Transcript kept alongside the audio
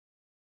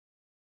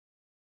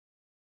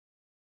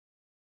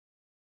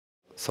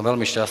Som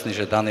veľmi šťastný,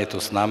 že Dan je tu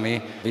s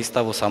nami.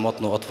 Výstavu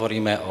samotnú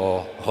otvoríme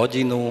o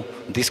hodinu,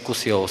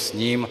 diskusiou s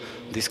ním,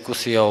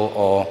 diskusiou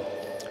o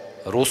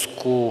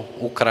Rusku,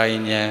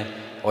 Ukrajine,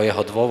 o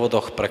jeho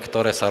dôvodoch, pre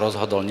ktoré sa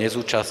rozhodol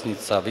nezúčastniť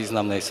sa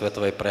významnej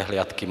svetovej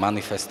prehliadky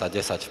Manifesta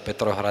 10 v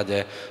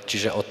Petrohrade,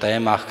 čiže o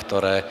témach,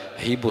 ktoré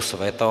hýbu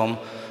svetom,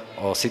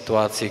 o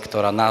situácii,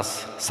 ktorá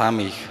nás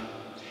samých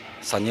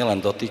sa nielen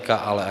dotýka,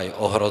 ale aj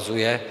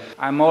ohrozuje.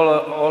 I'm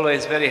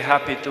always very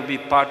happy to be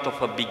part of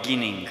a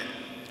beginning.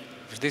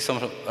 Vždy som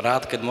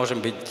rád, keď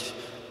môžem byť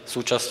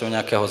súčasťou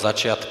nejakého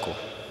začiatku.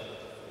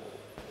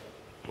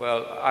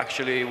 Well,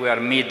 actually we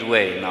are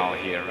midway now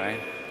here, right?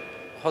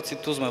 Hoci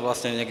tu sme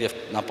vlastne niekde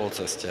na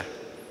polceste.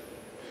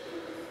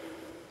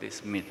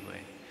 This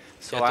midway.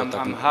 So Je to I'm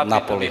tak happy na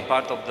to be poli.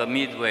 part of the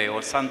midway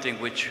or something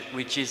which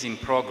is in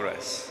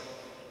progress,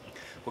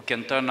 who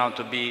can turn out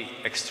to be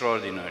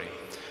extraordinary.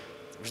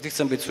 Vždy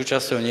chcem byť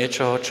súčasťou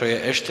niečoho, čo je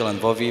ešte len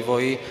vo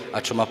vývoji a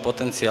čo má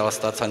potenciál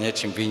stať sa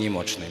niečím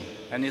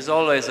výnimočným. And it's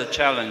always a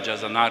challenge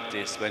as an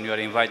artist when you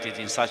are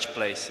invited in such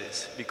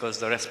places,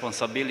 because the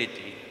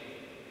responsibility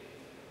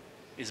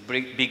is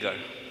bigger.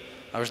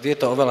 A vždy je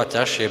to oveľa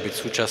ťažšie byť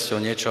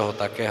súčasťou niečoho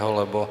takého,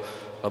 lebo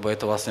je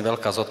to vlastne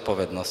veľká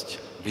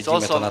zodpovednosť.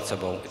 Vidíme to nad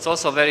sebou. It's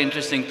also very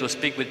interesting to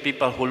speak with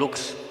people who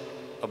looks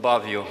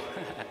above you.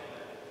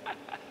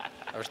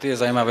 A vždy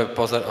je zaujímavé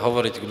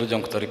hovoriť k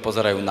ľuďom, ktorí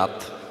pozerajú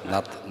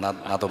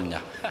nado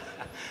mňa.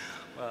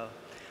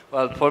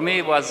 Well, for me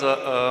it was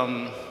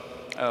an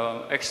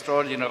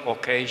extraordinary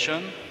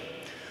occasion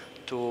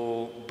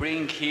to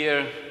bring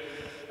here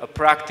a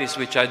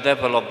practice which I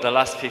developed the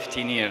last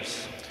 15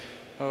 years.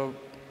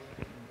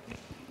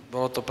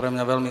 Bolo to pre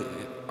mňa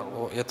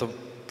je to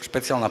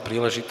špeciálna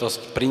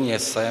príležitosť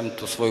priniesť sem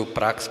tú svoju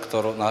prax,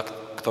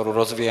 ktorú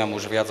rozvíjam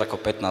už viac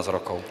ako 15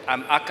 rokov.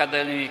 I'm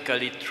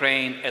academically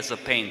trained as a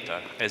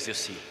painter, as you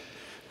see.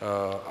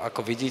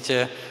 Ako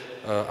vidíte,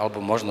 alebo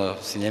možno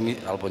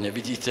alebo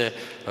nevidíte,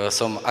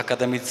 som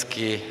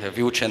akademicky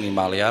vyučený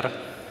maliar.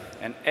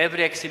 And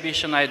every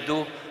exhibition I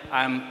do,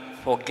 I'm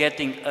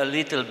forgetting a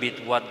little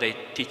bit what they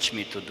teach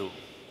me to do.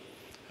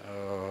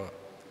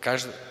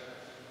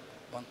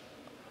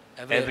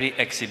 Every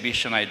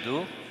exhibition I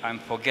do,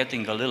 I'm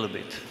forgetting a little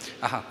bit.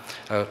 Aha.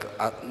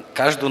 A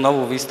každú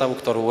novú výstavu,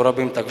 ktorú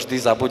urobím, tak vždy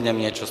zabudnem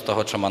niečo z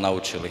toho, čo ma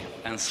naučili.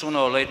 And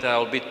sooner or later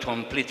I'll be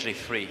completely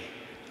free.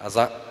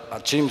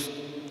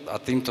 A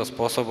týmto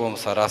spôsobom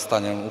sa raz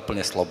stanem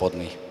úplne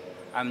slobodný.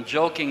 I'm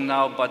joking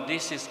now, but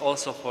this is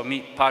also for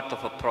me part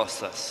of a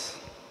process.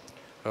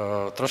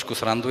 Trošku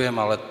srandujem,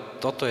 ale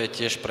toto je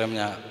tiež pre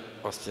mňa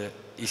vlastne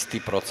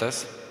istý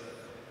proces.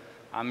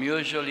 I'm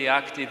usually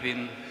active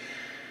in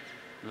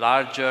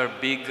larger,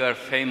 bigger,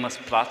 famous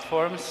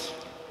platforms.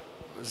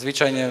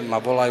 Zvyčajne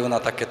ma volajú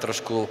na také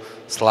trošku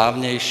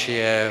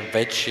slávnejšie,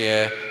 väčšie,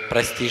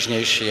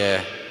 prestížnejšie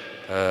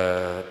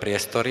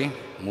priestory,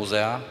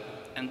 múzea.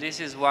 And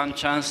this is one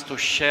chance to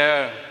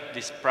share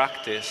this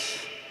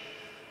practice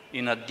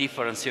in a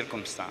different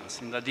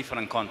circumstance, in a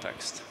different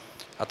context.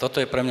 A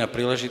toto je pre mňa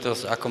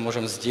príležitosť, ako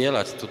môžem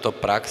zdieľať túto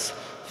prax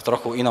v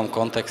trochu inom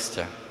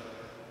kontexte.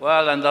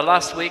 Well, and the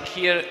last week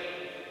here,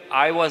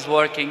 I was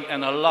working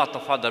and a lot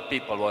of other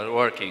people were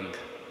working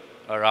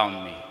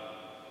around me.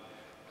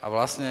 A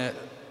vlastne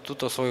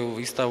túto svoju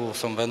výstavu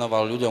som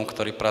venoval ľuďom,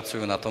 ktorí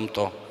pracujú na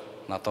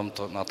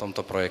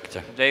tomto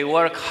projekte. They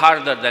work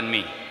harder than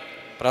me.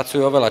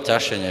 Pracujú oveľa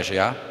ťažšie než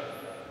ja.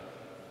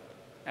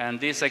 And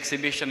this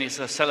exhibition is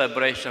a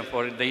celebration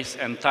for this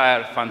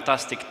entire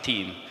fantastic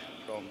team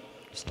from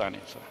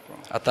Stanica.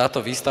 A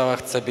táto výstava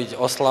chce byť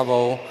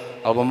oslavou,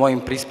 alebo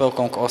môjim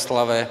príspevkom k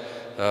oslave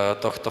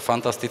tohto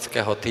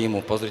fantastického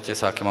tímu. Pozrite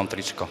sa, aké mám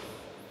tričko.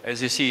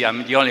 As you see,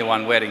 I'm the only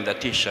one wearing the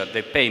t-shirt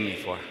they pay me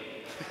for.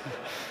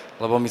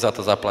 Lebo mi za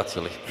to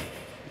zaplatili.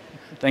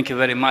 Thank you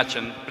very much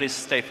and please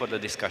stay for the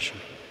discussion.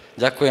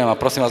 Ďakujem a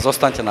prosím vás,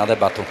 zostaňte na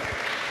debatu.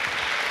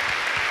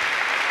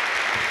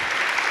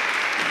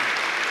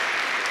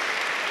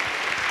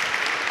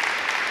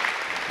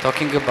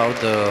 Talking about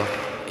the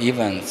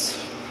events,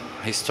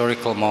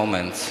 historical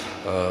moments,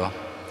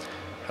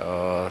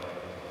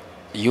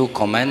 you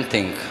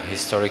commenting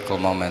historical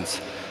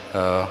moments,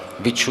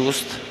 we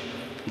choose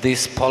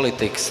this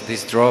politics,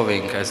 this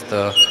drawing as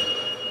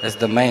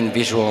the main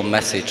visual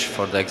message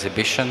for the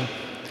exhibition.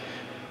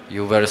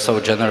 You were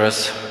so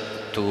generous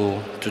to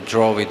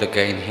draw it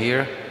again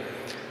here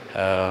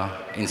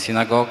in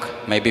synagogue.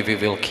 Maybe we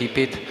will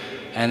keep it.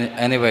 And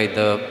anyway,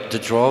 the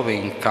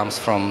drawing comes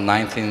from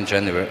 19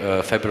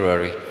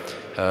 February,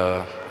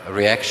 a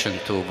reaction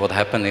to what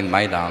happened in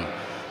Maidan,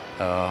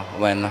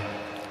 when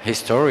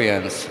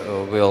historians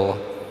will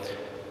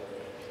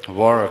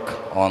work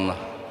on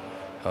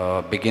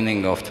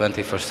beginning of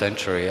 21st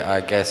century. I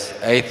guess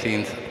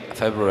 18th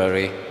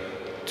February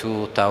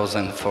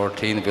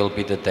 2014 will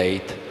be the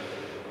date,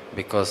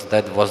 because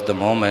that was the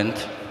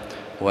moment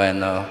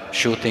when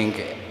shooting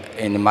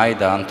in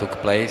Maidan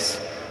took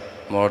place.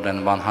 More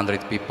than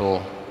 100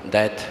 people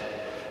dead.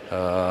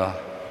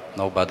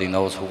 Nobody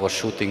knows who was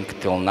shooting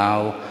till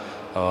now.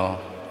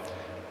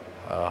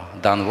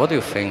 Dan, what do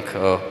you think?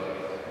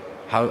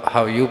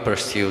 how you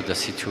perceive the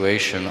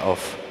situation of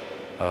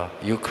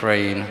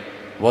Ukraine.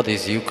 What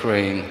is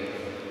Ukraine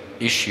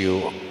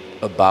issue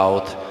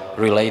about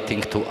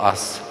relating to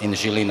us in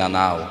Žiline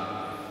now?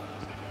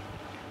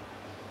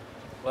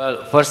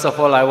 Well, first of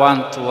all, I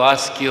want to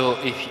ask you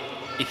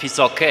if it's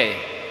okay.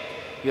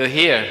 You're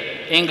here.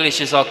 English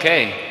is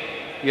okay.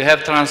 You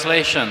have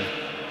translation.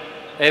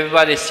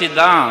 Everybody sit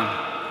down.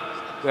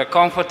 We're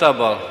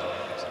comfortable.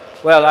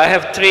 Well, I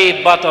have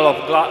 3 bottles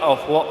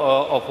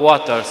of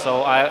water,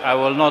 so I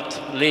will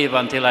not leave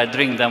until I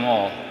drink them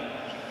all.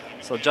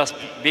 So just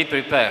be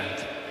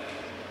prepared.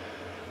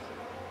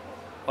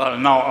 Well,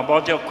 now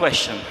about your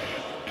question.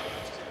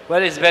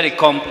 Well, it's very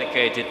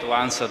complicated to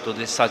answer to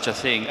this such a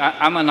thing.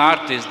 I'm an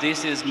artist.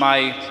 This is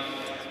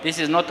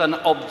not an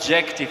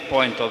objective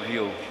point of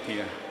view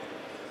here.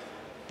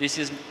 This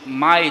is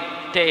my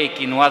take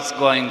in what's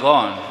going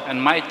on,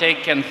 and my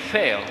take can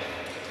fail,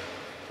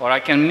 or I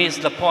can miss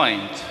the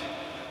point,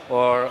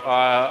 or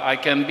I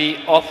can be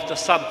off the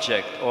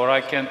subject, or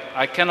I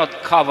cannot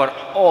cover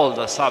all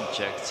the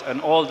subjects and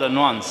all the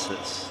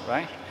nuances,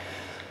 right?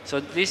 So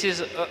this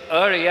is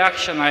a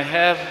reaction I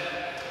have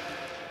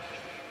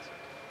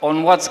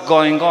on what's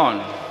going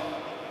on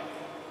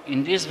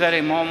in this very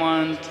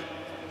moment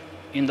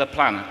on the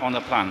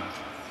planet.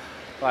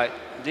 Right.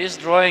 This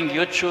drawing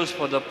you choose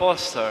for the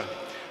poster,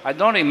 I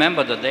don't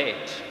remember the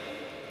date.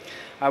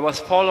 I was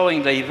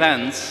following the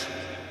events,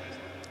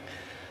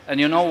 and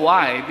you know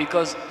why?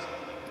 Because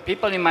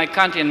people in my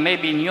country, and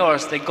maybe in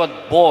yours, they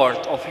got bored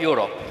of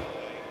Europe.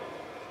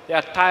 They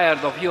are tired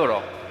of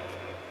Europe.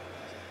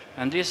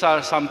 And these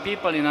are some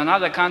people in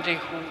another country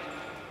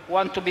who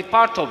want to be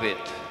part of it,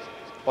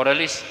 or at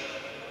least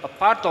a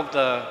part of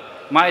the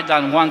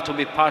Maidan want to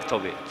be part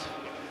of it.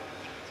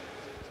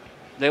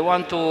 They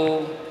want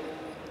to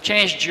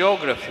change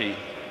geography,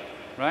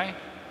 right?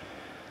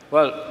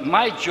 Well,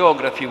 my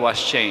geography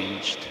was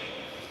changed.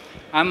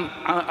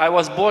 I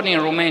was born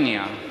in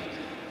Romania,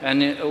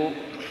 and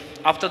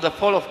after the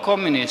fall of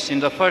communists, in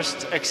the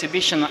first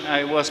exhibition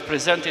I was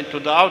presenting to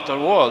the outer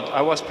world,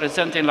 I was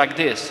presenting like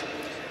this: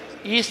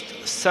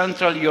 East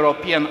Central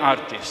European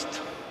artist.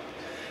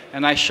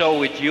 And I show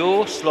with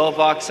you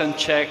Slovaks and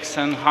Czechs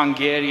and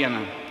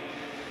Hungarian.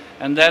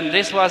 And then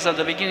this was at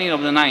the beginning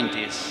of the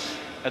 90s.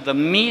 At the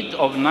mid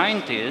of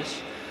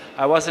 90s,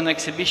 I was an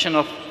exhibition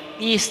of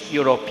East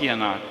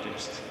European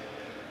artists.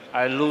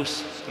 I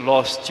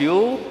lost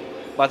you,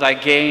 but I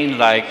gained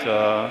like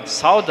a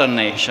southern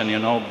nation, you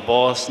know,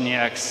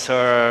 Bosniaks,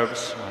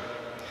 Serbs.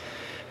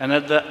 And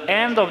at the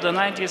end of the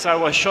 90s, I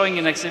was showing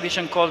an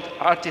exhibition called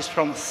Artists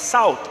from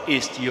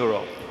Southeast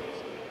Europe.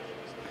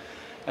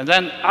 And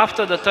then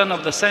after the turn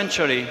of the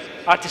century,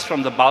 artists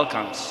from the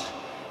Balkans.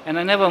 And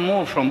I never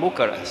moved from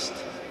Bucharest.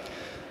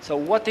 So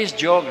what is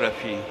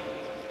geography?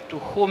 To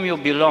whom you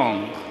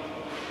belong?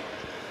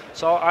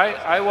 So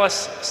I was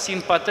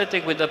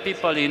sympathetic with the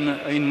people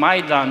in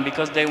Maidan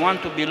because they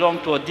want to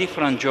belong to a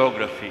different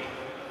geography.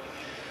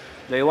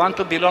 They want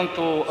to belong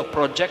to a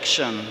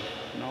projection,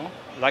 you know,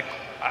 like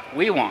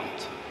we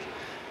want.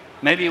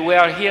 Maybe we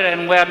are here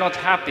and we are not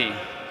happy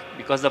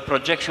because the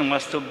projection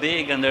was too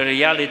big and the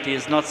reality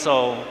is not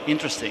so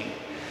interesting.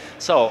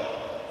 So,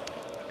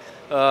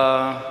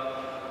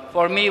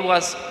 for me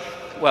was,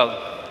 well,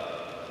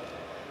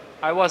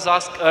 I was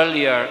asked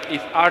earlier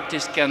if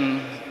artists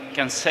can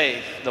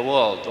save the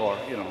world or,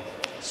 you know,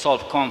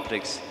 solve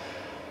conflicts.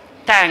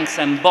 Tanks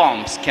and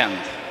bombs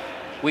can't.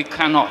 We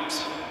cannot.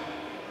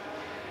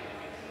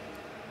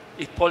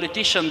 If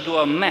politicians do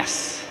a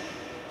mess,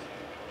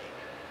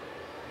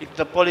 if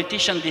the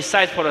politicians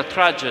decide for a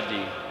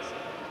tragedy,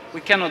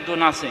 we cannot do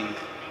nothing,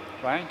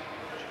 right?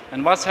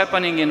 And what's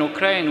happening in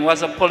Ukraine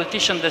was a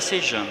politician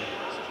decision,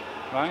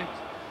 right?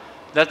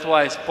 That's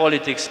why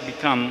politics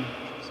become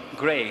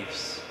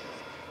graves.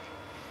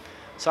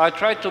 So I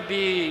tried to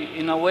be,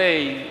 in a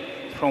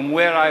way, from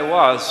where I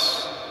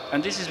was,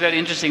 and this is very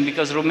interesting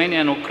because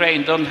Romania and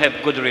Ukraine don't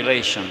have good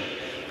relation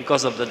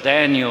because of the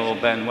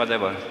Danube and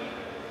whatever.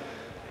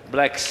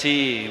 Black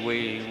Sea,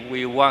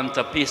 we want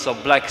a piece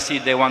of Black Sea,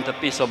 they want a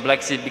piece of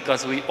Black Sea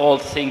because we all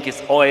think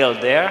it's oil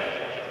there.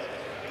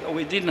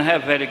 We didn't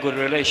have very good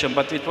relation,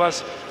 but it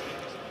was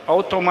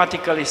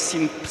automatically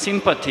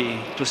sympathy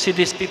to see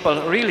these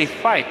people really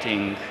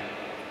fighting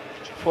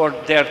for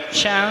their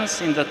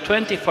chance in the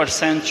 21st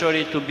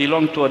century to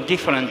belong to a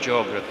different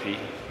geography.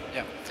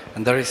 Yeah.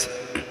 And there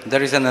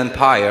is an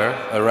empire,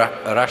 a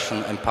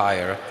Russian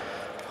empire,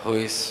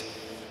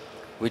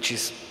 which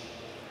is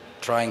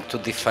trying to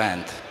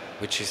defend,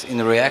 which is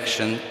in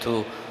reaction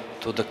to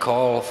the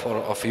call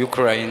of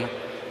Ukraine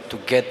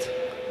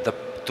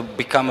to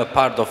become a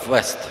part of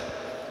West,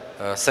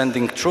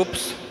 sending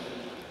troops,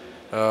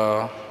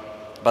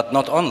 but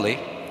not only,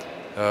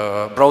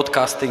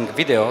 broadcasting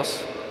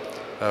videos,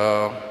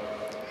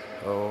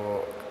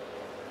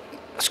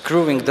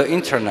 screwing the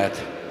internet,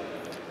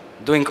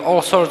 doing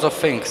all sorts of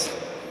things.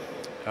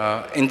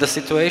 In this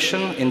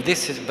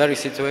very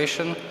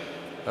situation,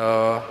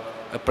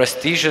 a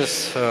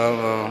prestigious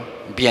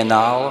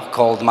biennale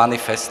called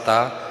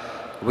Manifesta,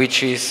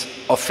 which is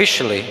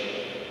officially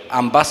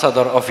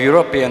ambassador of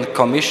European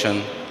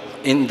Commission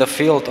in the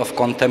field of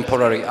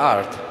contemporary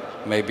art.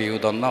 Maybe you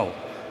don't know,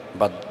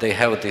 but they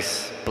have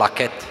this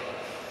plaquette.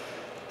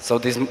 So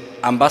this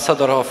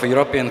ambassador of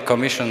European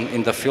Commission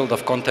in the field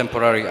of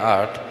contemporary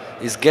art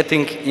is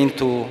getting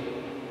into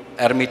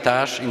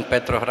Hermitage in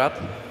Petrohrad,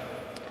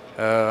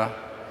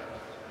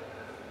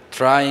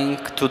 trying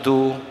to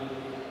do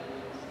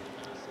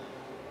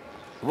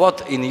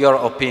what, in your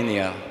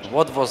opinion,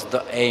 what was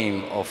the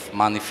aim of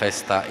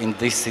Manifesta in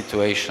this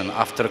situation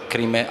after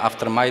Crimea,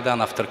 after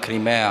Maidan, after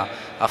Crimea,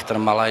 after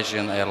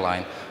Malaysian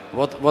airline?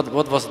 What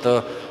was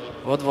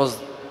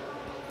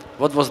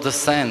the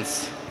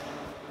sense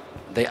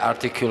they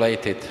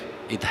articulated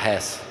it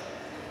has?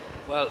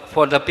 Well,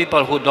 for the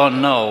people who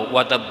don't know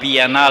what a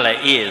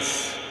Biennale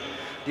is,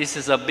 this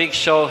is a big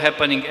show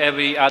happening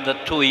every other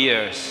 2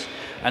 years.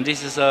 And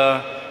this is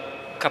a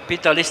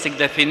capitalistic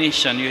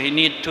definition. You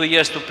need 2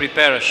 years to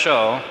prepare a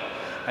show,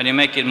 and you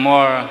make it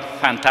more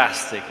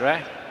fantastic,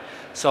 right?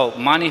 So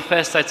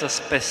Manifesta, it's a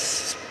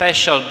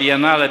special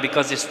Biennale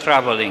because it's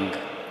traveling.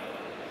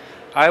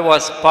 I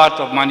was part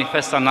of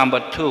Manifesta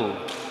 #2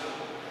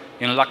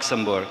 in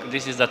Luxembourg.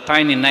 This is a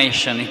tiny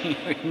nation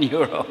in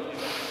Europe.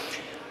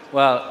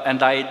 Well, and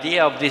the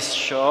idea of this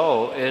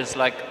show is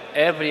like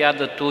every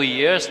other 2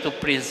 years to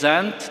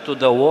present to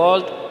the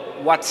world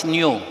what's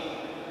new.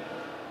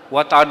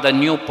 What are the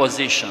new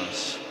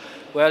positions?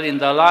 Well, in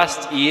the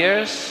last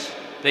years,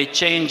 they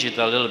changed it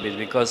a little bit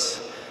because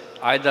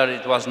either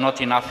it was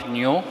not enough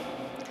new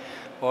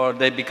or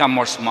they become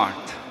more smart.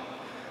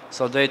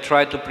 So they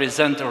try to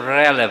present a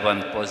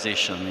relevant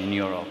position in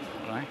Europe,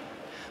 right?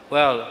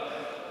 Well,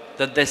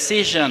 the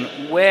decision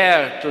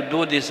where to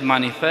do this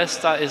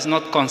Manifesta is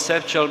not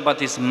conceptual,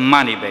 but is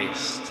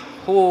money-based.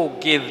 Who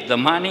give the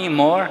money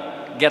more,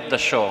 get the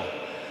show.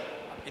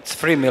 It's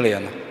 3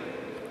 million.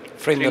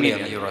 3 million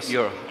euros.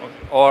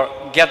 Or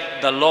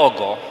get the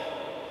logo,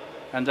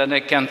 and then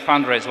they can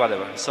fundraise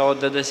whatever. So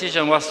the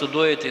decision was to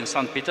do it in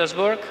St.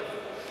 Petersburg.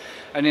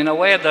 And in a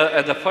way,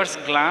 at the first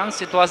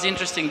glance, it was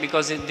interesting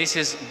because this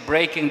is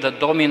breaking the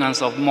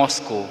dominance of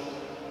Moscow,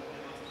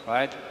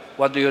 right?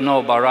 What do you know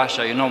about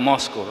Russia? You know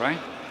Moscow, right?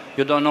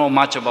 You don't know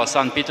much about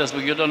St.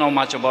 Petersburg. You don't know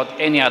much about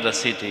any other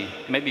city.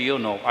 Maybe you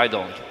know, I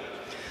don't.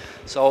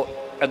 So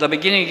at the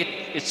beginning,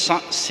 it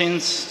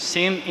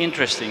seemed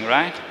interesting,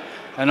 right?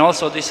 And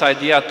also this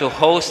idea to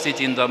host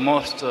it in the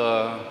most,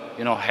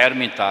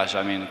 Hermitage.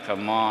 I mean,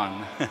 come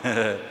on.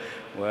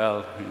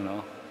 Well,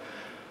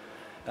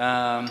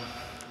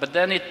 but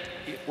then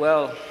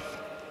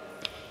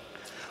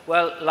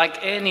like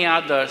any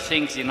other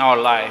things in our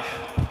life,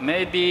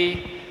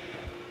 maybe,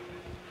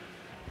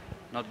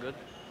 not good?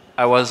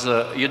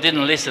 You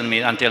didn't listen to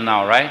me until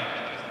now, right?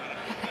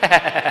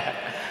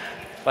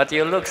 But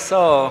you look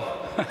so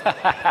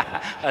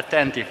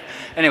attentive.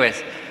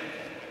 Anyways,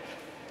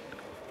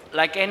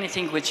 like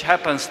anything which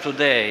happens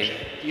today,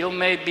 you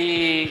may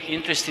be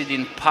interested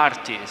in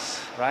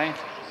parties, right?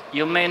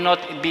 You may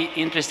not be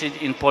interested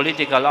in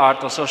political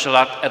art or social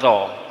art at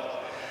all.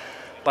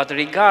 But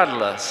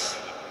regardless,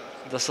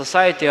 the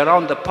society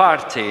around the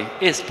party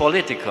is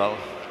political.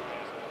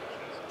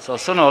 So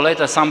sooner or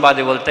later,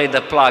 somebody will take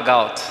the plug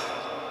out,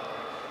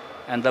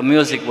 and the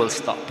music will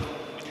stop.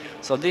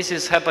 So this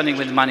is happening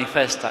with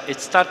Manifesta. It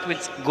starts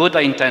with good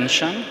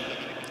intention.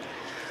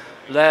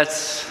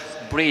 Let's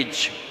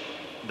bridge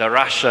the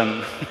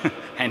Russian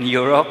and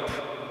Europe.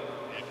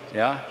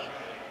 Yeah,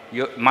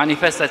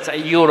 Manifesta is a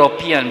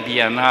European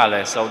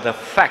Biennale. So the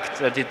fact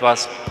that it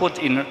was put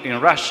in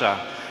Russia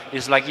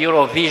is like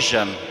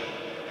Eurovision.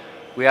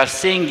 We are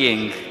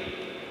singing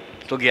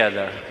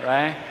together,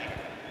 right?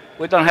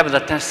 We don't have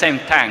the same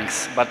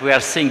tanks, but we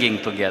are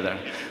singing together.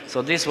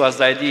 So this was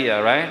the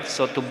idea, right?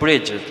 So to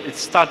bridge it. It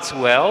starts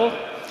well,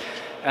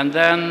 and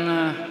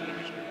then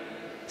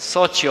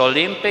Sochi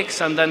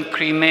Olympics, and then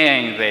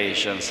Crimea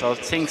invasion. So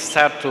things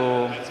start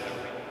to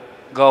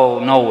go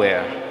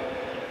nowhere.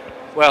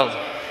 Well,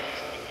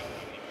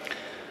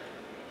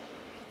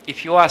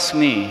 if you ask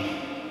me,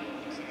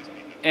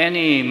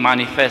 any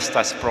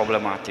Manifesta is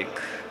problematic.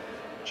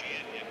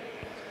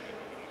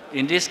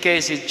 In this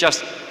case, it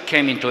just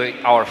came into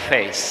our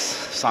face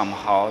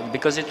somehow,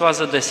 because it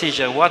was a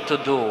decision what to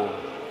do.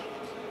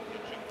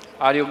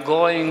 Are you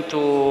going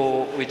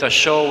to with a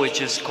show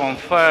which is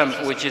confirmed,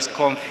 which is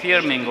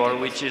confirming, or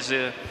which is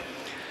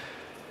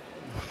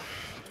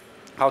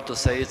how to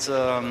say, it's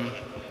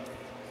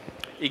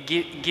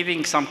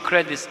giving some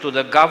credits to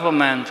the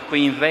government who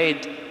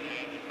invade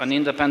an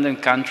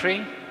independent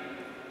country?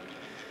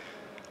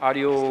 Are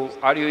you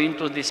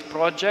into this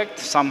project,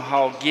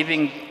 somehow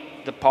giving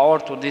the power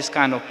to this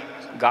kind of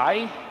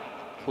guy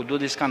who do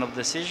this kind of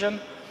decision,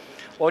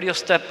 or you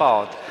step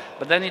out?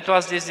 But then it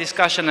was this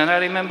discussion, and I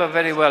remember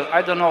very well,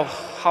 I don't know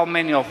how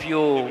many of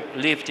you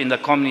lived in the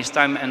communist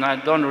time, and I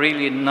don't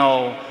really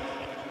know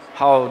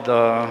how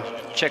the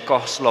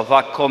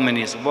Czechoslovak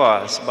communism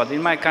was, but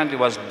in my country it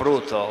was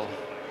brutal.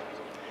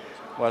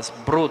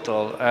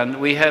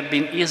 And we have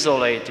been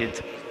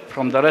isolated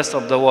from the rest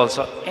of the world.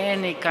 So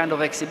any kind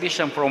of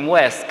exhibition from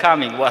West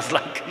coming was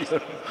like,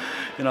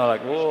 you know,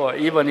 like, whoa,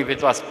 even if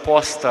it was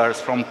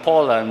posters from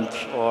Poland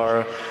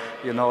or,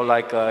 you know,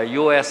 like a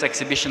US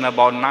exhibition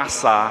about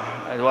NASA,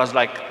 it was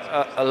like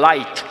a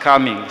light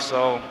coming.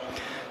 So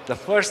the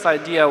first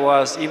idea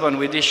was, even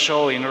with this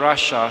show in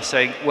Russia,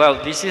 saying,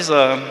 well, this is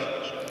a,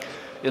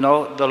 you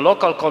know, the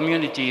local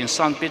community in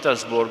St.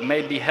 Petersburg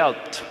may be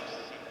helped.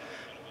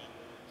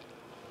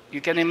 You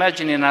can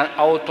imagine in an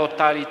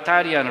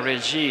authoritarian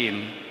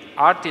regime,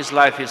 artist's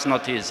life is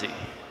not easy.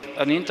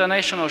 An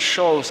international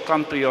shows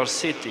come to your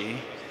city,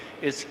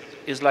 it's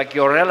like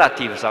your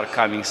relatives are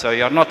coming, so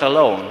you're not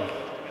alone.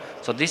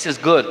 So this is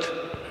good.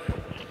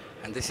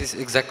 And this is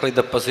exactly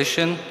the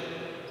position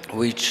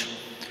which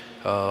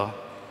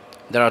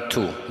there are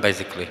two,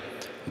 basically.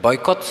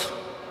 Boycotts,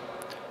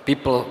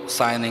 people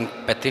signing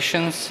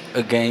petitions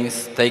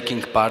against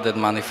taking part at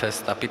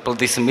manifesta, people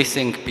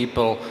dismissing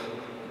people,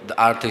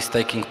 the artists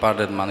taking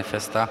part at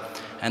manifesta.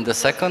 And the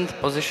second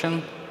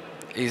position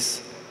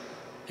is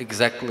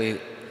exactly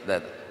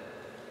that.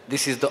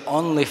 This is the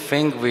only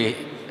thing we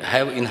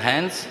have in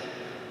hands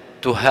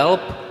to help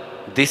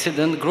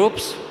dissident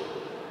groups,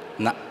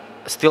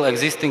 still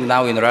existing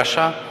now in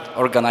Russia,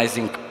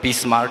 organizing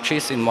peace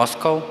marches in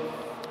Moscow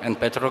and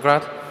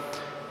Petrograd,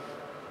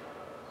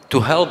 to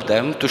help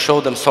them, to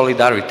show them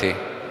solidarity,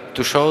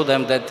 to show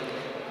them that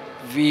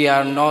we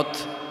are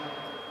not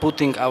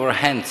putting our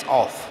hands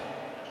off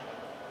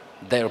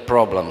their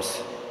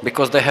problems,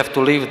 because they have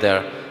to live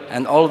there.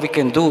 And all we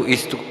can do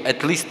is to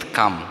at least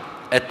come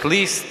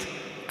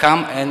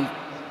and,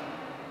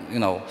 you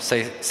know,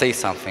 say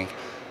something.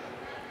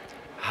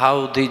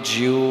 How did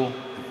you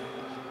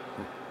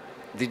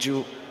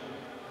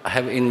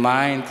have in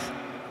mind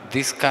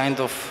this kind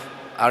of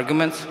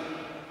arguments?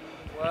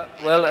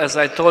 Well, as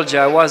I told you,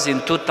 I was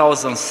in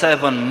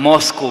 2007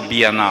 Moscow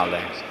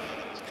Biennale,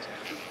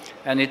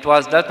 and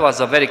that was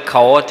a very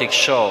chaotic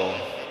show,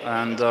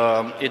 and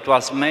it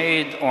was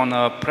made on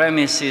a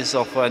premises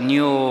of a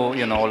new,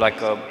 you know, like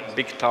a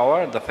big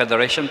tower, the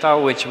Federation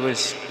Tower, which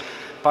was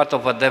part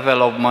of a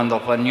development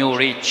of a new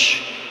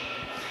rich,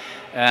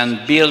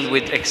 and built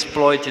with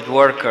exploited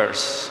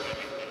workers.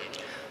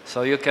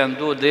 So you can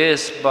do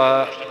this,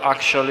 but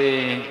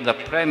actually the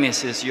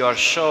premises you are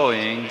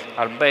showing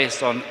are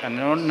based on an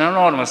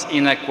enormous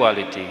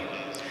inequality.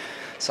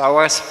 So I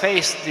was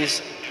faced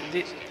this,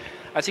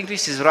 I think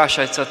this is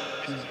Russia, it's a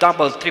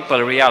double,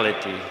 triple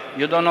reality.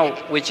 You don't know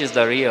which is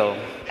the real.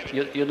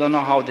 You don't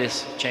know how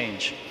this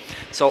changed.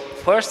 So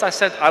first I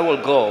said I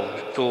will go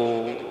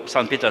to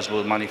St.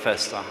 Petersburg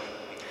Manifesta.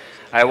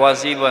 I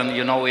was even,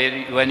 you know,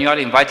 when you are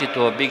invited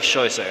to a big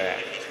show, you say,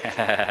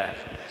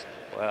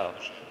 well,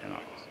 you know,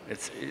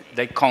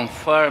 they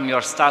confirm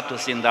your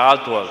status in the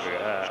art world.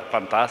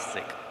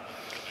 Fantastic.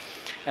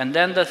 And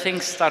then the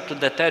things start to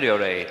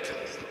deteriorate.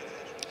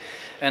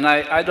 And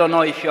I don't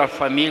know if you are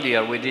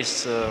familiar with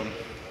this,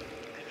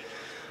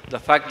 the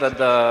fact that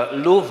the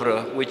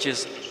Louvre, which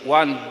is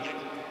one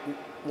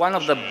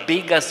of the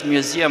biggest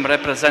museums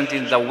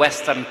representing the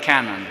Western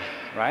canon,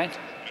 right?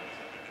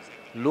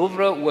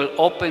 Louvre will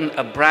open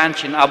a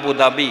branch in Abu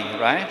Dhabi,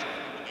 right?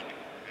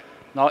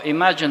 Now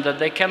imagine that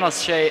they cannot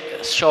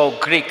show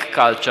Greek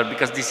culture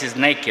because this is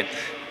naked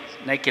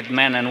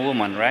men and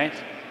women, right?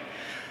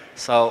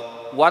 So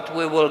what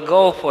we will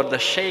go for the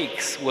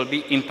sheikhs will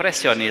be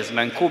Impressionism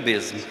and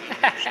Cubism.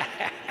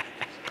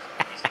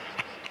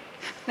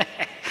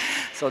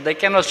 So they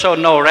cannot show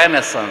no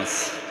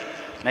Renaissance,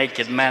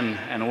 naked men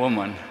and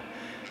women.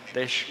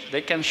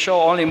 They can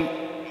show only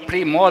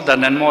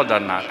pre-modern and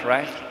modern art,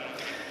 right?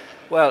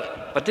 Well,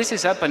 but this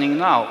is happening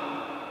now.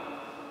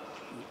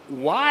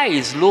 Why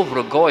is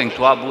Louvre going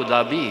to Abu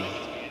Dhabi?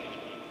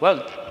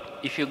 Well,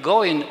 if you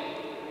go in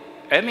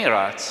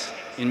Emirates,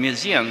 in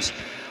museums,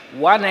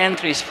 one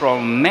entry is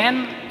for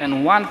men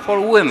and one for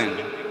women.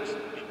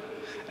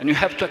 And you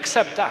have to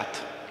accept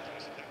that.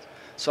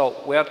 So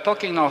we are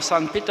talking now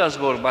St.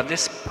 Petersburg, but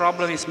this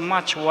problem is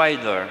much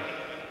wider.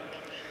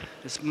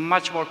 It's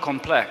much more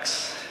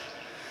complex.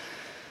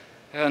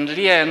 And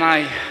Leah and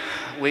I,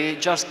 we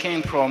just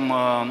came from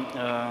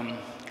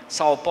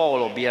Sao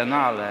Paulo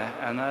Biennale,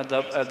 and at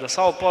the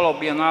Sao Paulo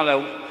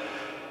Biennale,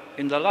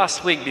 in the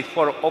last week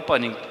before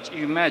opening,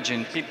 you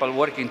imagine people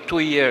working 2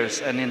 years,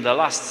 and in the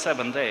last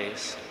 7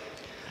 days,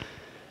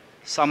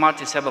 some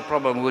artists have a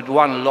problem with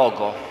one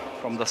logo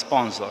from the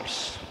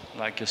sponsors,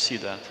 like you see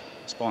that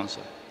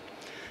sponsor,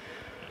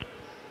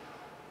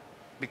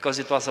 because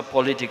it was a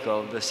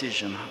political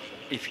decision.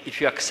 If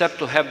you accept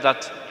to have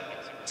that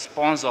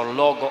sponsor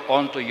logo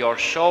onto your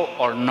show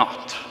or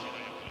not.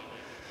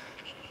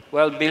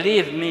 Well,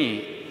 believe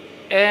me,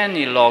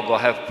 any logo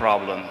have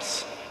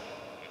problems,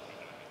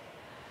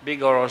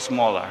 bigger or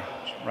smaller,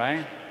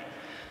 right?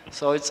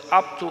 So it's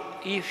up to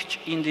each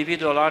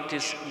individual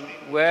artist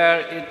where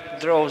it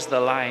draws the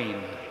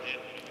line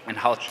and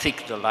how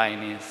thick the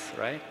line is,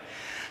 right?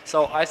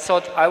 So I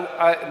thought,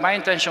 my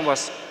intention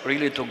was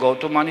really to go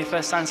to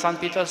Manifesta in St.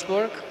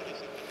 Petersburg,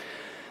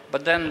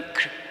 but then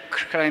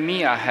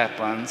Crimea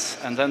happens,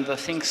 and then the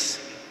things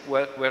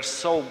were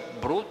so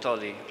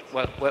brutally,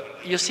 well,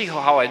 you see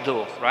how I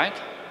do, right?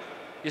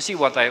 You see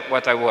what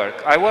I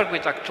work. I work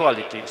with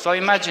actuality. So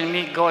imagine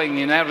me going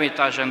in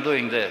Hermitage and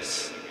doing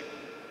this.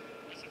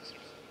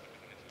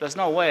 There's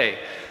no way.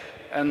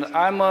 And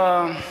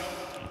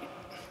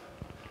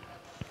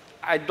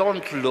I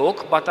don't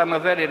look, but I'm a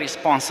very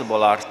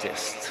responsible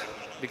artist.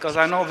 Because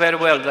I know very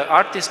well the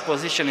artist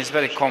position is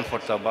very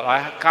comfortable.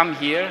 I come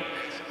here,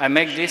 I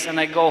make this, and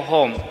I go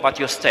home, but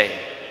you stay.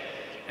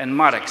 And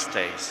Marek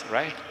stays,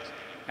 right?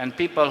 And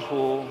people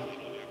who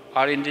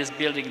are in this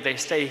building, they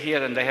stay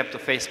here and they have to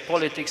face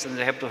politics and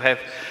they have to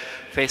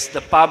face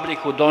the public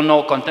who don't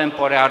know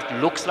contemporary art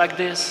looks like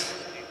this.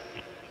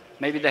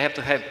 Maybe they have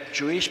to have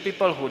Jewish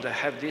people who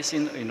have this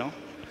in, you know.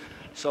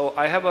 So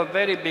I have a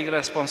very big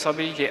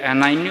responsibility,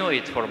 and I knew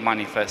it for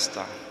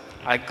Manifesta.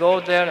 I go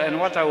there, and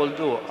what I will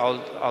do,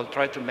 I'll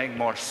try to make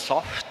more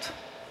soft,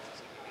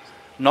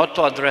 not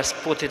to address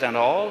Putin at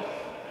all.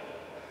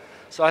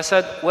 So I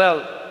said,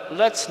 well,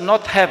 let's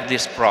not have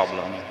this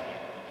problem.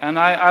 And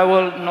I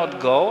will not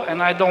go,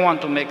 and I don't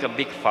want to make a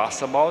big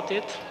fuss about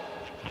it.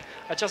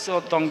 I just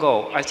don't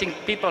go. I think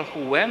people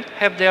who went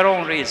have their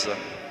own reason.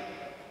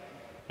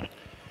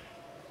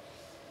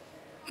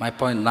 My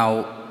point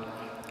now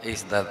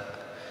is that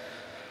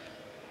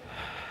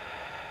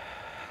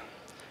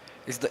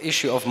it's the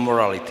issue of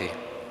morality.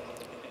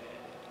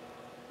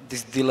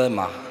 This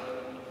dilemma,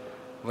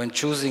 when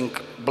choosing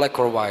black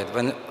or white,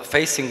 when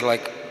facing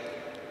like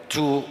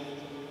two,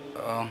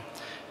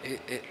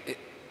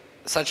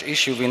 such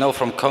issue we know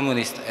from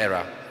communist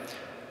era,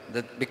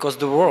 that because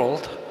the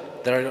world,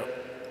 there are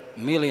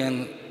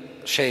million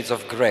shades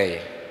of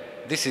gray.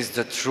 This is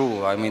the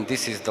true, I mean,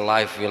 this is the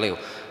life we live.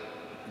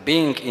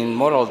 Being in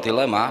moral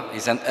dilemma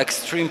is an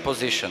extreme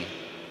position.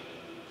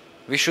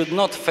 We should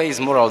not face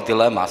moral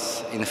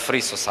dilemmas in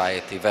free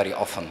society very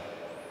often.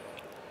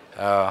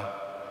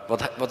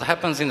 What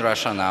happens in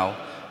Russia now,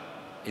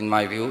 in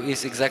my view,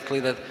 is exactly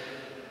that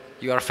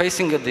you are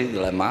facing a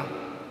dilemma,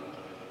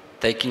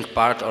 taking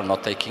part or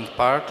not taking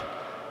part,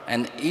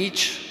 and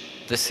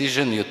each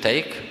decision you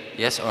take,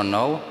 yes or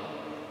no,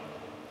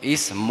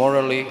 is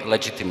morally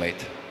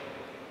legitimate.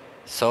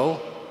 So,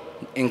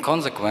 in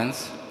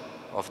consequence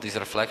of this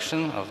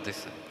reflection, of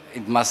this,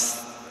 it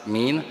must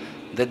mean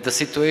that the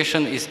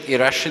situation is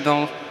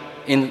irrational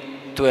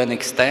to an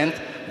extent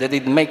that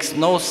it makes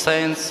no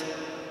sense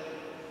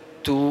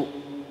to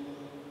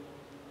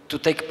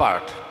take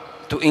part,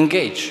 to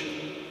engage,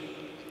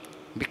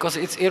 because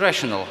it's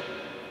irrational.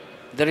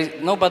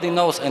 Nobody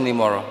knows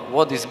anymore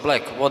what is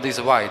black, what is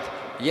white,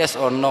 yes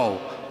or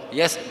no,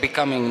 yes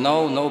becoming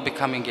no, no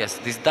becoming yes.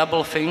 This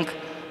double thing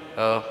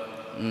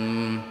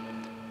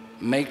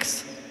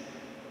makes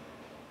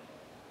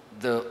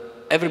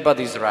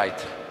everybody's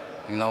right,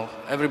 you know,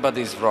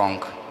 everybody's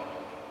wrong.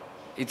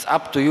 It's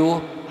up to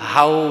you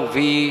how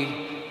we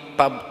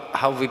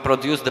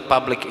produce the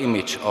public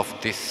image of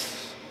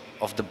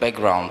the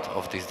background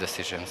of these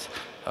decisions.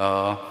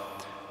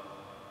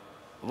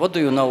 What do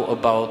you know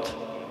about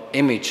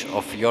image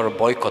of your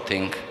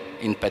boycotting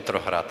in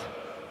Petrohrad?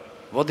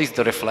 What is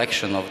the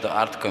reflection of the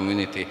art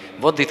community?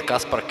 What did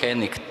Kaspar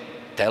Koenig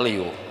tell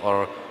you?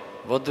 Or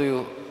what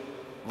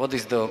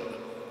is the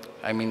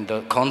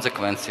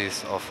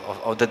consequences of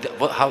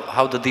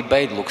how the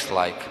debate looks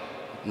like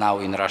now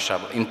in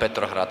Russia, in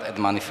Petrohrad, at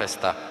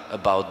Manifesta,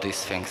 about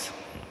these things?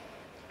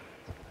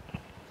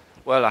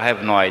 Well, I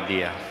have no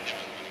idea.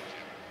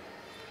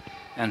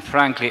 And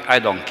frankly, I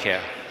don't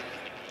care.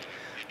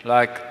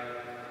 Like,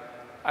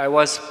 I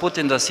was put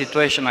in the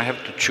situation I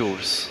have to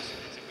choose.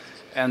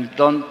 And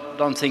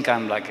don't think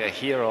I'm like a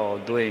hero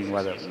doing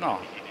whatever. No.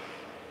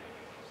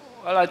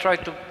 Well, I try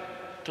to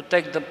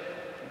take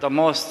the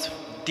most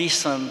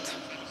decent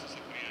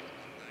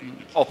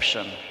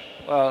option.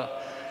 Well,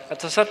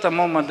 at a certain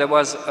moment there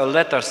was a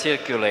letter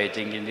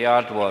circulating in the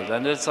art world,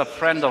 and it's a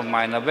friend of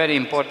mine, a very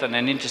important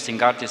and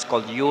interesting artist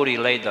called Yuri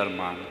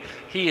Lederman.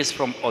 He is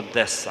from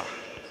Odessa,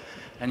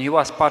 and he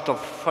was part of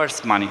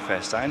first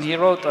Manifesta, and he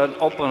wrote an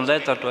open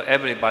letter to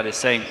everybody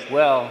saying,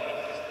 well,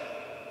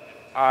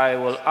 I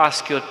will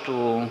ask you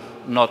to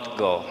not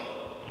go.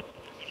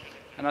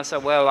 And I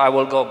said, well, I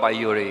will go by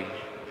Yuri's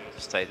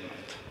statement.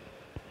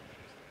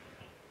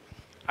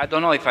 I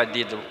don't know if I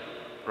did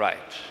right,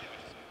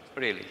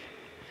 really.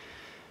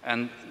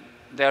 And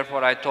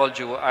therefore I told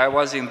you,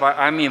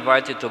 I'm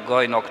invited to go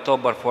in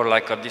October for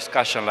like a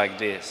discussion like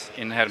this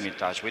in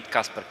Hermitage with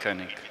Kaspar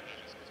Koenig.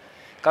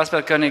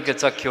 Kaspar Koenig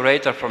is a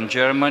curator from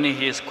Germany.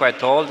 He is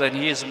quite old, and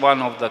he is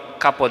one of the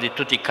capo di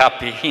tutti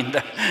capi in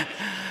the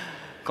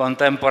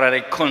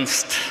contemporary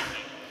Kunst.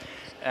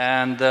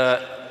 And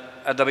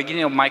at the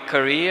beginning of my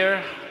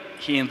career,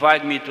 he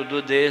invited me to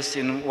do this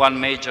in one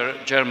major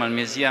German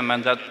museum,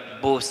 and that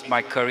boosted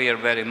my career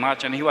very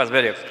much, and he was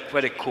very,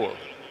 very cool.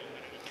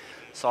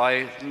 So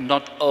I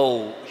not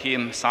owe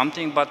him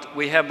something, but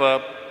we have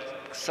a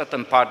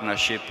certain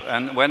partnership.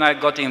 And when I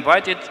got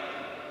invited,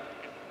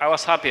 I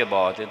was happy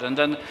about it. And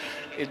then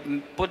it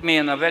put me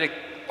in a very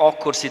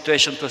awkward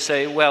situation to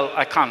say, well,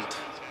 I can't.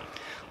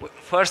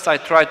 First, I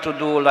tried to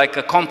do like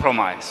a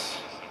compromise.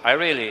 I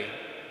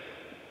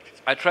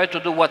tried to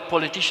do what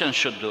politicians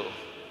should do.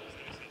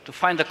 to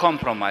find a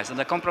compromise. And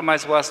the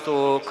compromise was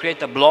to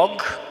create a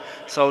blog,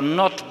 so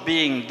not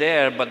being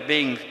there, but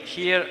being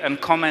here and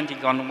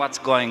commenting on what's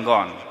going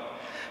on,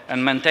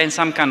 and maintain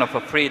some kind of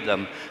a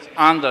freedom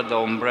under the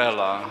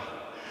umbrella.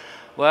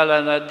 Well,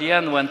 and at the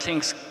end, when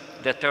things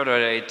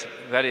deteriorate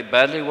very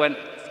badly,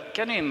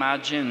 can you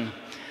imagine,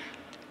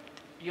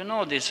 you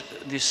know,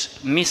 these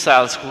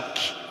missiles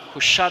who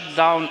shut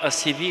down a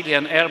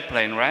civilian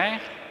airplane,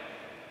 right?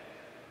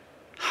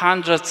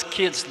 Hundreds of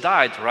kids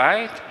died,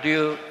 right? Do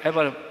you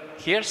ever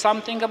hear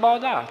something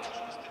about that?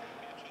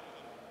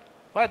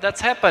 Well,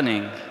 that's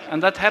happening,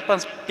 and that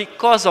happens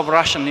because of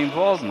Russian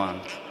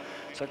involvement.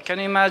 So can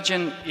you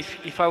imagine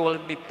if I will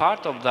be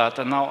part of that,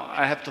 and now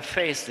I have to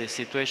face this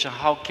situation,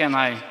 how can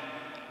I,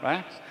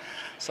 right?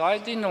 So I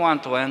didn't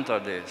want to enter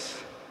this.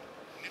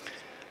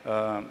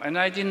 And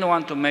I didn't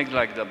want to make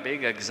like the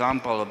big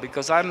example,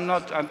 because I'm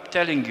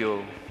telling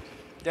you,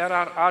 there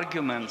are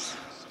arguments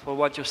for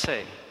what you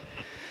say.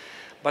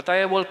 But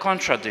I will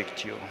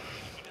contradict you.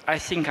 I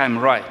think I'm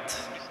right.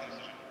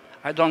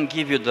 I don't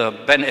give you the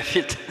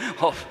benefit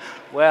of,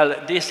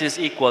 well, this is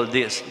equal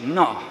this.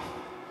 No.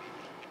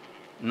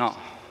 No.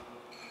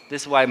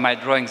 This is why my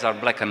drawings are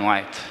black and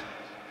white.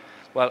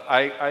 Well,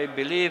 I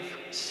believe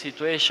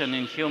situations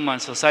in human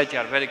society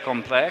are very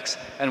complex,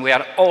 and we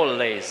are all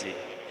lazy.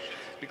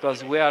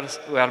 Because we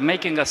are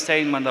making a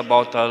statement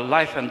about a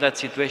life and death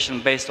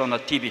situation based on a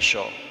TV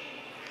show.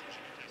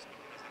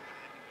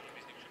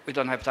 We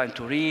don't have time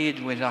to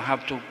read, we don't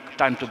have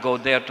time to go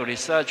there to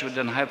research, we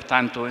don't have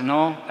time to,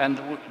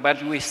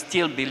 but we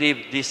still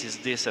believe this is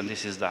this and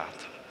this is that.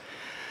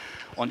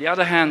 On the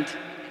other hand,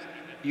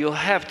 you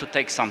have to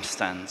take some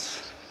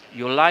stance.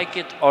 You like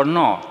it or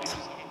not,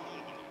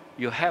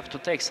 you have to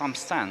take some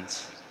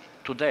stance.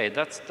 Today,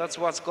 that's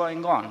what's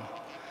going on.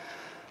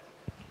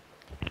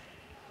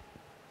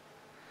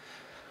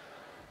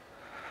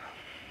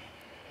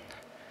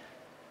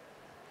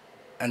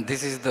 And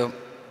this is the,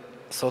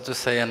 so to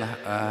say, an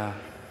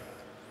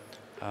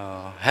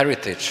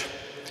heritage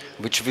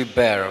which we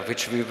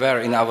bear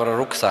in our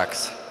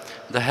rucksacks.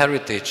 The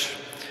heritage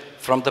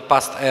from the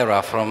past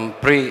era, from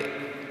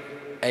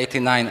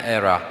pre-89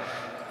 era,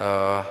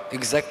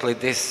 exactly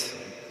this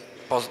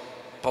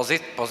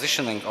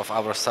positioning of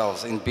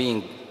ourselves in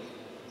being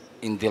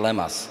in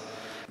dilemmas.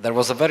 There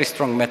was a very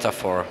strong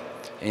metaphor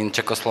in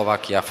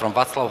Czechoslovakia from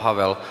Václav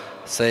Havel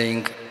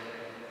saying,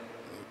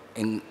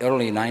 in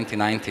early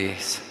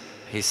 1990s,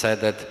 he said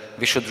that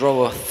we should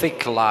draw a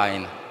thick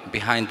line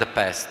behind the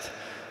past,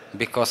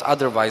 because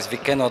otherwise we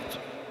cannot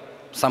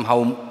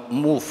somehow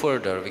move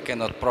further, we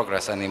cannot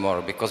progress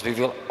anymore, because we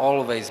will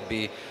always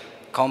be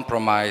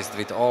compromised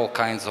with all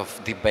kinds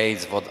of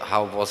debates,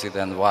 how was it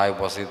and why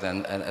was it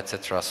and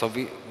etc. So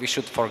we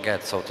should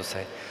forget, so to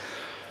say.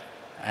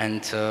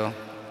 And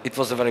it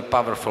was a very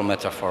powerful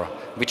metaphor,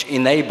 which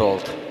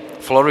enabled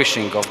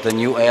flourishing of the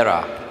new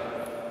era.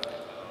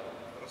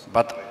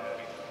 But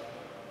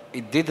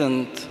it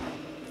didn't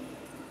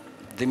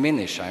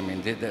diminish. I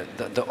mean,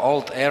 the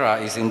old era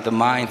is in the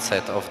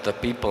mindset of the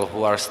people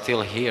who are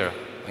still here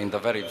in the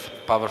very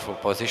powerful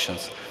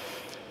positions.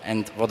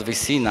 And what we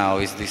see now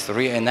is this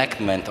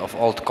reenactment of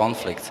old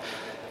conflicts.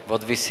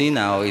 What we see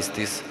now is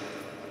this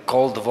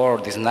Cold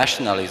War, this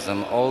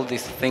nationalism, all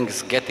these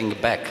things getting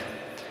back.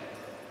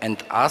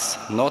 And us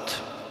not,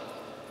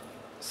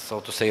 so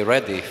to say,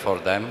 ready for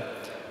them,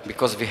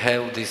 because we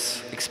have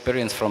this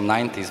experience from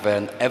 90s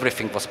when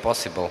everything was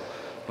possible,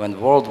 when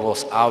world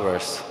was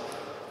ours,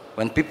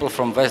 when people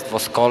from West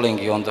was calling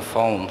you on the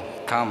phone,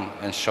 come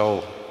and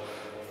show,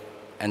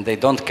 and they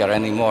don't care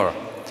anymore.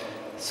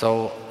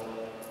 So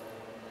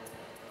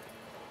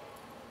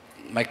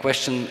my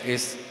question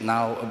is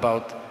now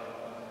about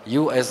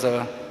you as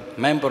a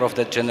member of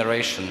that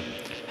generation,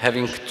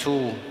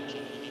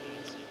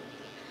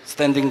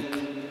 standing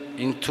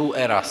in two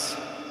eras,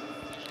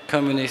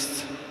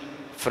 communists,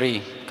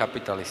 free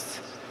capitalists.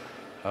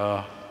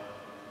 Do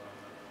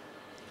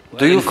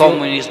you feel...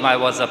 communism, I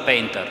was a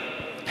painter.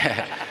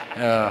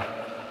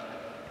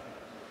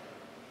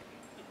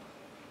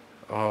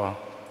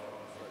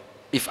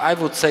 If I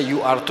would say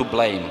you are to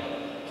blame,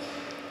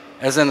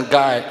 as a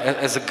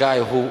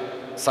guy who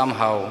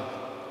somehow,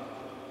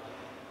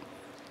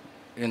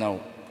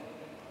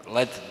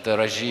 led the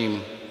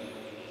regime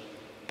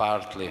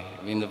partly,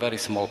 in a very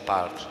small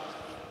part,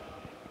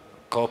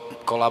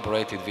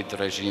 collaborated with the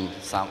regime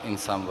in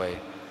some way,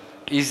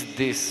 is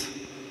this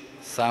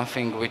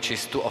something which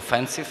is too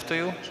offensive to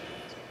you?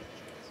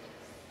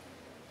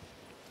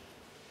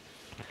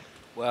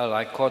 Well,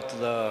 I caught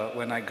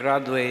when I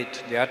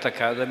graduated the Art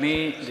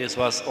Academy, this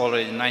was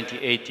already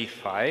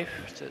 1985.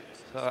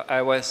 So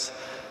I was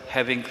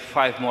having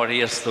 5 more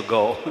years to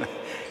go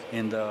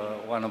in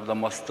one of the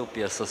most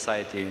stupid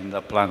society in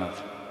the planet.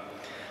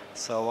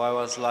 So I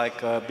was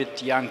like a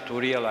bit young to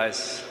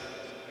realize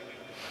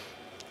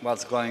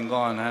what's going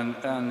on.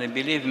 And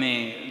believe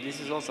me, this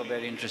is also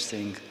very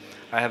interesting.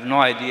 I have no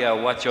idea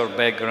what's your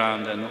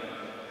background and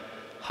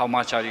how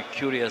much are you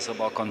curious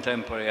about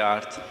contemporary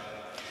art.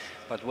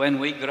 But when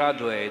we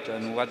graduate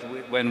and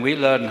when we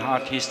learn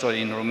art history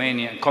in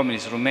Romania,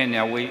 communist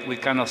Romania, we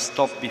kind of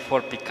stop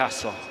before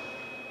Picasso.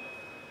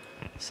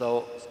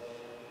 So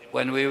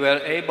when we were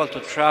able to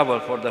travel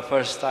for the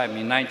first time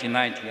in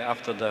 1990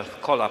 after the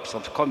collapse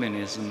of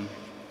communism,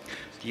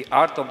 the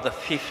art of the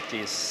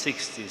 50s,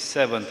 60s,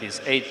 70s,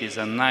 80s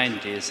and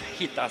 90s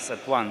hit us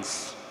at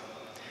once.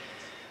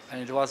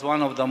 And it was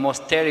one of the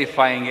most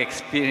terrifying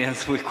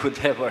experiences we could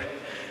ever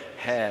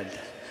had.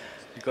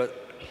 Because,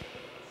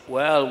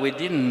 well, we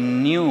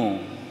didn't knew,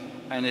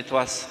 and it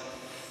was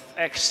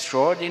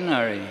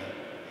extraordinary.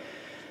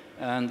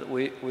 And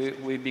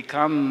we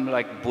become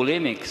like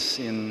bulimics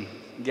in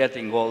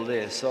getting all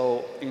this.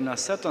 So in a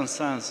certain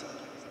sense,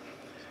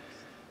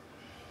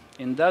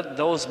 in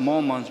those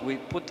moments, we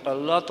put a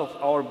lot of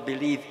our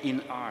belief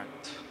in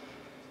art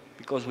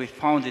because we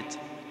found it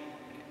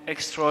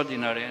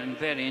extraordinary and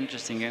very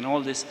interesting. And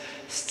all these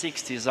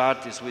 60s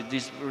artists with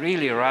this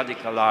really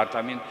radical art.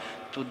 I mean,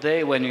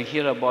 today when you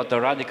hear about the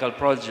radical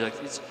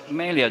project, it's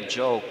mainly a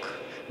joke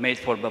made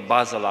for the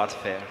Basel Art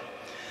Fair.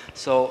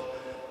 So,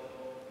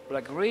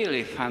 like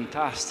really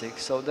fantastic.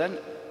 So then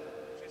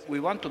we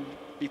want to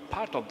be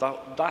part of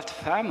that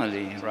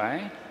family,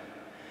 right?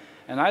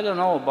 And I don't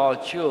know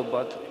about you,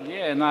 but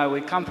Leah and I,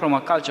 we come from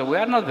a culture, we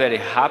are not very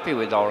happy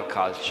with our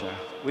culture.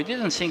 We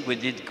didn't think we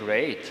did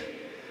great.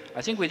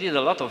 I think we did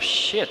a lot of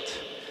shit.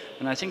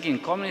 And I think in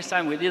communist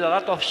time we did a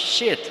lot of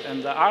shit,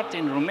 and the art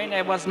in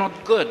Romania was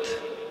not good.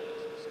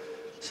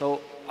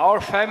 So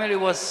our family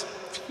was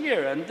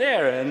here and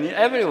there and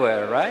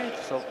everywhere, right?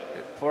 So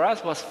for us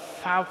it was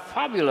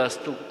fabulous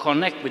to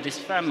connect with this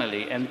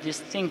family and this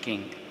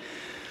thinking.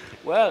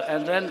 Well,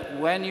 and then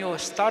when you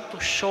start to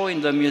show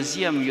in the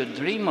museum you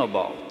dream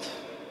about,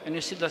 and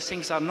you see the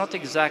things are not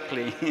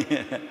exactly,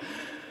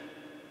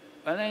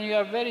 and then you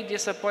are very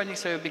disappointed,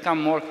 so you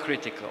become more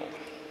critical.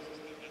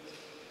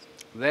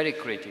 Very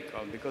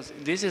critical, because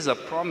this is a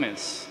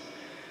promise.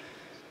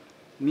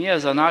 Me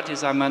as an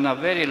artist, I'm in a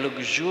very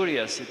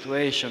luxurious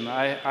situation.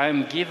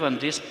 I'm given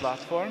this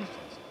platform,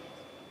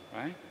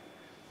 right?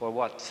 For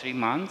what, 3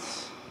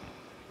 months?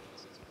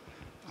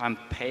 I'm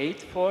paid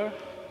for,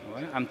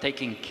 right? I'm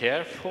taken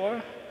care for,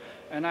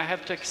 and I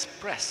have to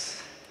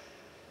express.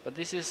 But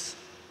this is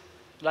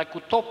like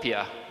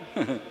utopia.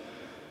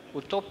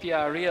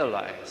 Utopia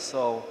realized.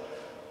 So,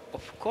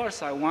 of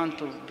course, I want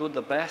to do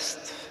the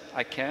best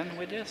I can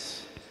with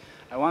this.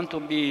 I want to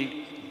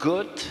be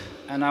good,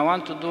 and I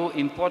want to do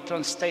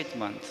important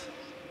statements.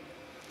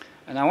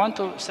 And I want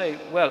to say,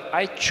 well,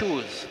 I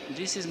choose.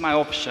 This is my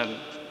option.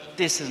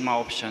 This is my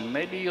option.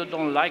 Maybe you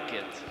don't like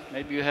it.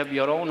 Maybe you have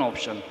your own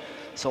option.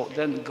 So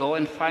then go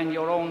and find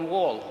your own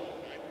wall.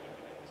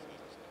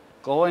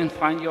 Go and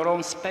find your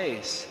own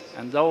space.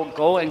 And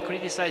go and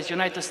criticize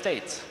United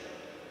States.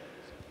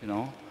 You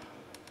know,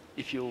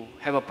 if you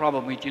have a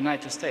problem with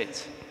United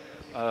States.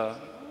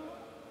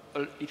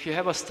 If you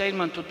have a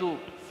statement to do,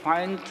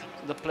 find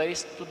the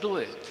place to do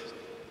it.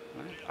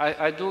 Right?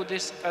 I do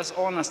this as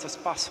honest as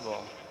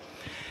possible.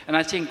 And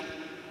I think,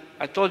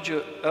 I told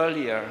you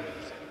earlier,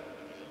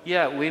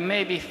 yeah, we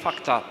may be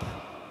fucked up.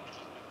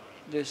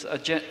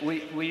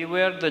 We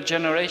were the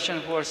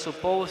generation who were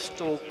supposed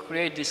to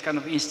create this kind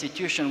of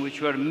institution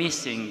which were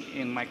missing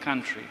in my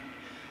country.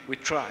 We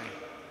tried.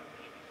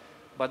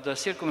 But the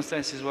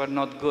circumstances were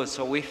not good,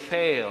 so we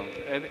failed.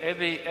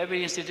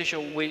 Every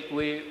institution,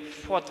 we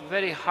fought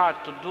very hard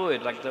to do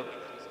it, like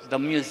the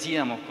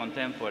Museum of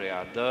Contemporary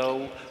Art,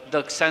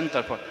 the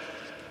Center for...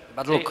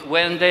 But look,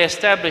 when they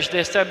established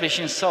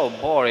in so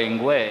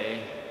boring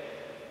way,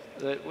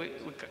 that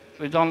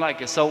we don't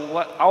like it. So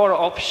what our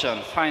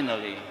option,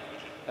 finally,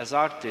 as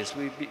artists,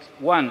 we be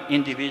one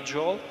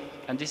individual,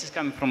 and this is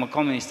coming from a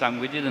communist time,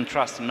 we didn't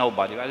trust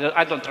nobody.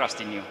 I don't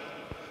trust in you.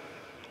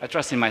 I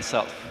trust in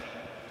myself.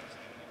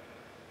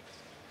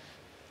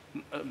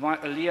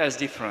 Leah is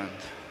different.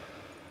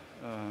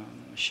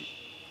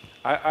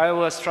 I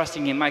was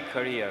trusting in my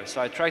career,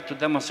 so I tried to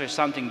demonstrate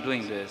something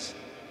doing this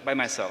by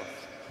myself.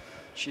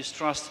 She's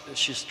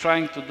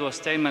trying to do a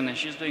statement, and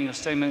she's doing a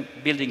statement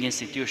building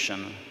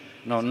institution.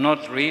 No,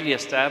 not really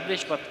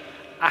established, but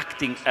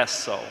acting as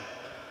so.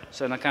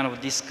 So in a kind of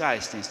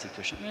disguised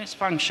institution. And it's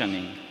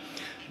functioning.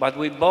 But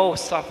we both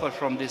suffer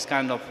from this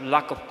kind of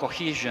lack of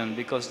cohesion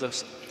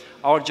because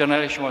our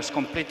generation was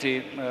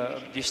completely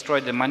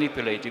destroyed and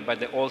manipulated by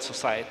the old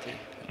society.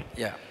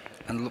 Yeah,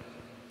 and look,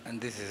 and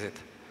this is it.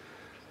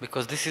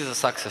 Because this is a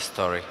success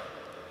story.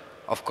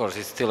 Of course,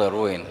 it's still a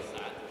ruin.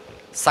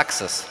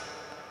 Success.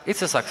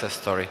 It's a success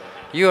story.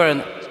 You are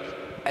an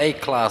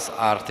A-class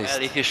artist.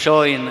 Well, if you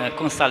show in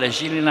Kunsthalle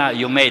Žilina,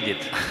 you made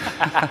it.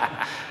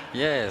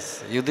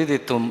 Yes, you did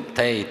it to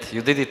Tate,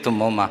 you did it to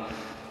MoMA.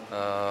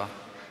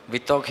 We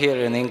talk here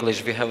in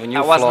English, we have a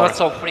new floor. I was not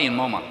so free in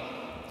MoMA.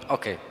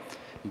 Okay,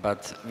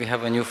 but we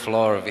have a new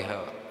floor.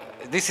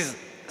 This is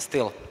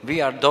still, we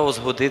are those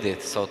who did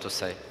it, so to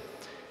say.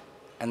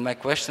 And my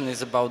question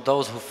is about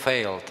those who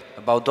failed,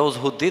 about those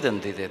who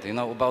didn't did it, you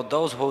know, about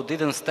those who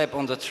didn't step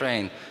on the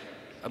train,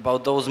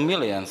 about those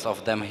millions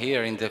of them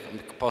here in the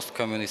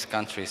post-communist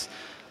countries.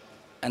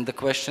 And the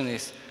question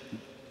is,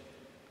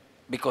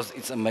 Because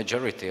it's a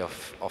majority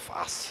of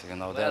us, you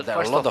know. There are a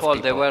First lot of all,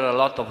 people. there were a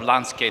lot of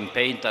landscape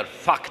painters.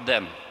 Fuck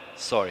them.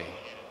 Sorry.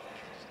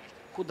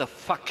 Who the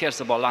fuck cares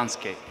about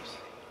landscapes?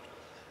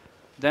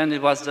 Then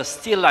it was the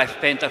still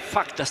life painter.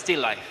 Fuck the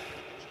still life.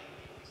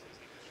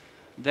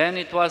 Then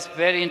it was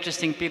very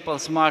interesting people,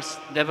 smart,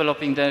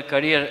 developing their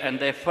career, and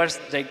they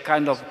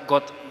kind of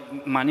got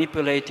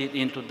manipulated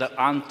into the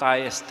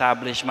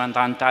anti-establishment,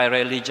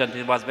 anti-religion.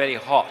 It was very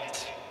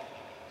hot.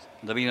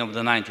 The beginning of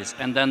the 90s.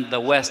 And then the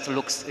West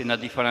looks in a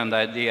different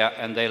idea,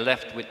 and they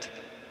left with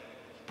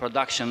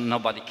production,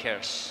 nobody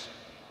cares.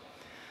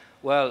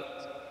 Well,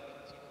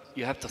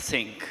 you have to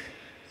think.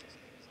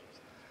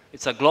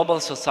 It's a global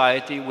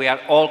society, we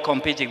are all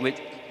competing with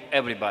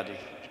everybody.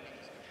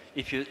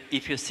 If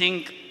you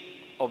think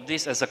of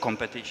this as a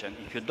competition,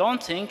 if you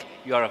don't think,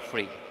 you are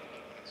free.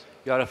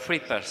 You are a free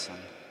person.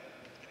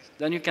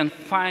 Then you can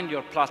find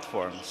your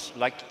platforms,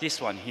 like this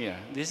one here.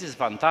 This is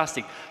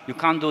fantastic. You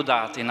can't do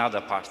that in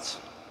other parts.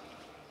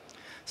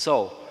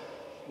 So,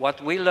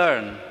 what we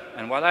learn,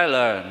 and what I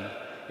learn,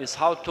 is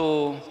how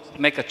to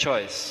make a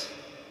choice.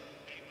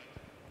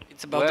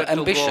 It's about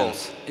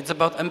ambitions. It's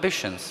about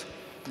ambitions.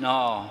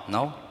 No.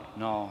 No?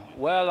 No.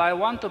 Well, I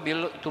want to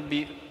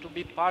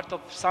be part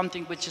of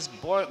something which is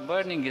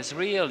burning, is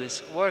real,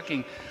 is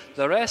working.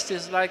 The rest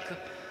is like,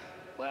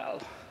 well,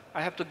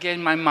 I have to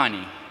gain my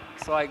money,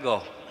 so I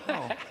go.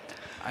 No.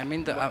 I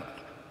mean,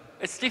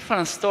 it's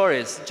different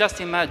stories. Just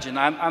imagine,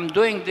 I'm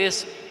doing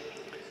this.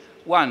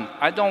 One,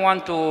 I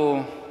want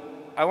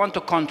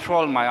to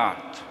control my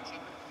art.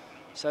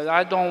 So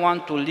I don't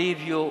want to leave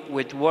you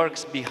with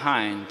works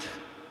behind.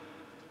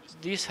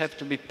 These have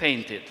to be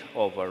painted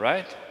over,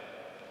 right?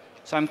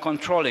 So I'm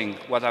controlling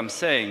what I'm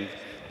saying,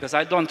 because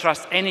I don't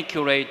trust any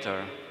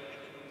curator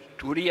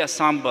to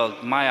reassemble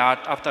my art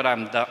after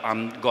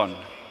I'm gone.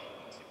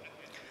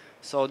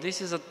 So this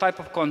is a type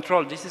of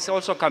control. This is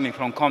also coming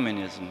from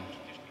communism.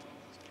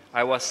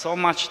 I was so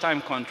much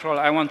time control,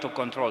 I want to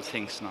control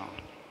things now.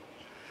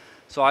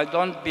 So I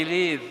don't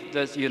believe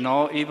that, you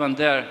know, even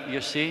there,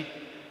 you see,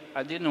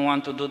 I didn't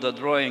want to do the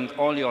drawing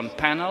only on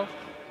panel,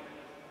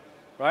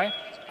 right?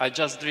 I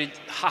just did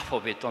half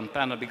of it on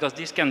panel because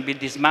this can be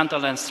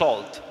dismantled and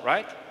sold,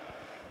 right?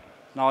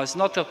 Now it's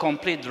not a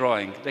complete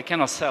drawing, they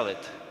cannot sell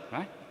it,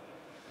 right?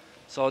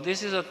 So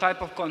this is a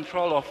type of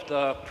control of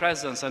the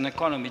presence and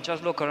economy.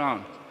 Just look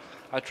around.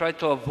 I try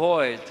to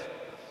avoid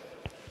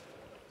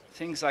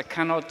things I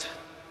cannot,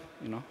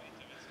 you know.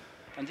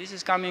 And this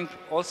is coming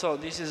also,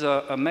 this is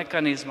a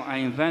mechanism I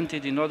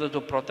invented in order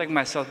to protect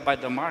myself by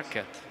the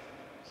market.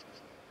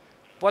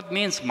 What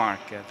means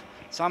market?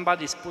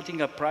 Somebody's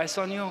putting a price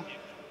on you?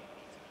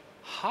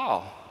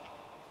 How?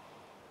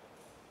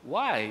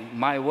 Why?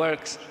 My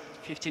works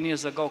 15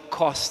 years ago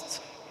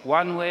cost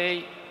one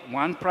way,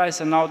 one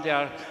price, and now they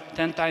are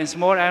 10 times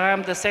more, and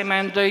I'm the same,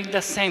 I'm doing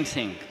the same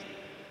thing.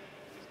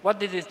 What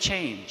did it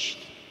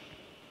change?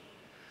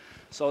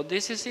 So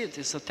this is it,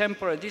 it's a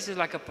temporary, this is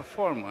like a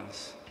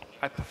performance.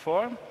 I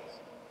perform,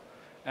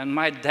 and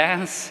my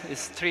dance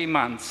is 3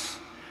 months,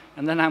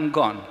 and then I'm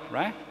gone,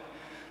 right?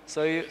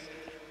 So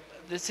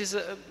this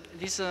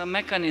is a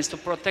mechanism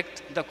to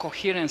protect the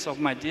coherence of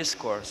my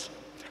discourse.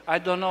 I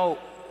don't know,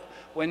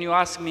 when you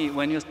asked me,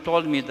 when you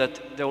told me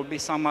that there will be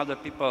some other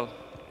people,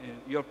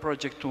 your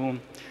project to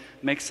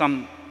make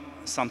some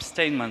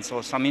statements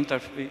or some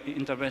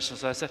interventions,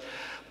 so I said,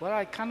 well,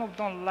 I kind of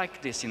don't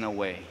like this in a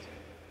way,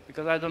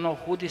 because I don't know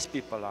who these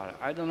people are.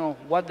 I don't know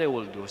what they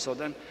will do. So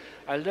then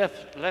I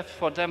left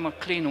for them a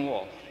clean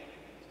wall.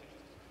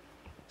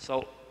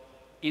 So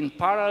in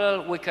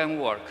parallel, we can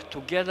work.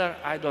 Together,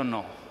 I don't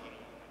know.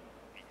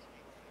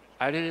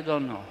 I really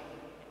don't know.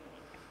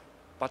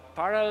 But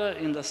parallel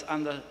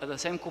under the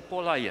same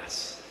cupola,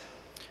 yes.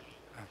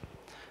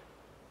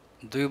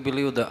 Do you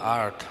believe the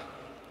art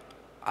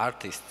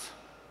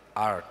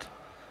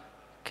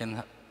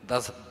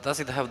does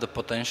it have the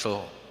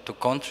potential to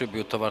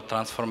contribute to our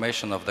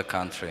transformation of the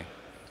country?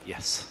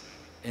 Yes.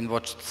 In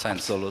what sense?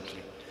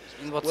 Absolutely.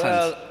 In what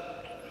well, sense?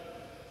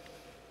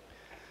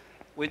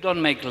 We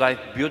don't make life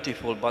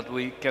beautiful, but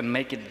we can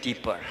make it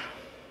deeper.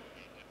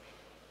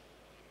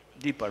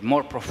 Deeper,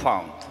 more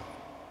profound.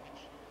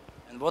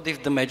 And what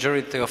if the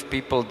majority of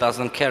people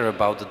doesn't care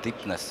about the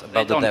deepness,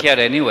 about the depth? They don't care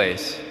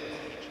anyways.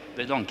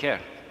 They don't care.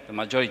 The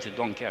majority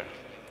don't care.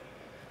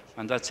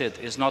 And that's it.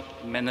 It's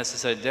not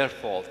necessarily their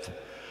fault.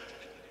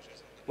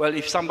 Well,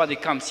 if somebody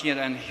comes here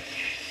and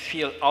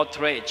feel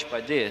outraged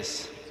by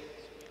this,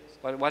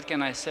 well, what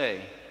can I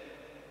say?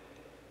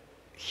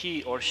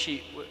 He or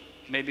she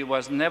maybe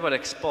was never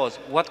exposed.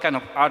 What kind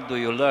of art do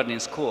you learn in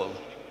school?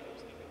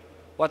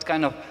 What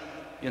kind of,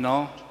 you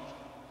know,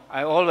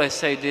 I always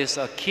say this,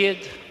 a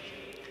kid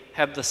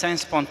have the same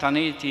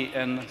spontaneity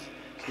and,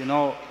 you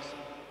know,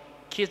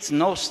 kids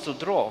knows to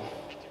draw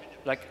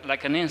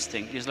like an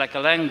instinct. It's like a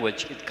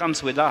language. It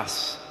comes with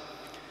us.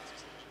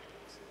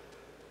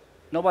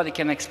 Nobody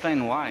can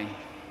explain why.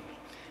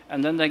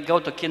 And then they go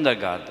to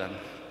kindergarten,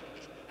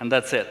 and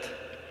that's it.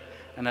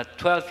 And at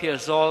 12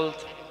 years old,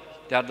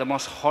 they are the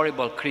most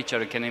horrible creature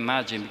you can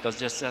imagine, because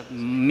just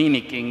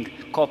mimicking,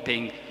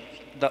 copying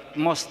the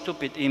most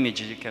stupid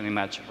images you can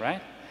imagine,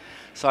 right?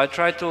 So I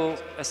try to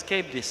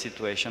escape this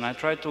situation. I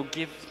try to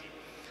give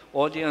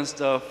audience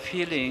the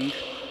feeling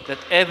that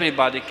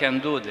everybody can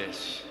do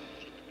this,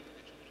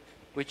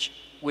 which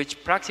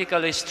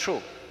practically is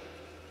true.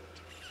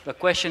 The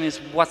question is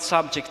what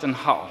subject and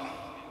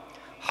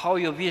how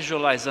you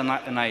visualize an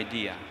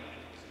idea.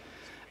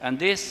 And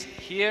this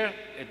here,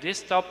 at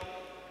this top,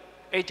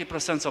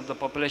 80% of the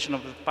population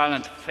of the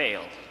planet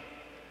fail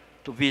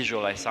to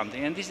visualize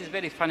something. And this is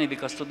very funny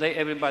because today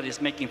everybody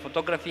is making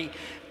photography,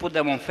 put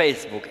them on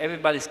Facebook.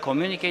 Everybody's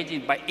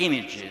communicating by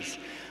images,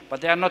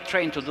 but they are not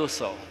trained to do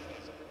so.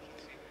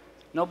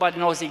 Nobody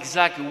knows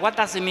exactly what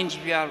does it mean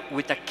if you are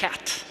with a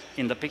cat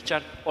in the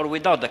picture or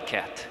without the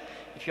cat.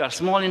 If you are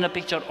small in the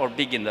picture or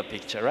big in the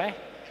picture, right?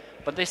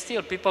 But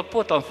people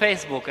put on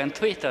Facebook and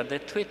Twitter, they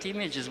tweet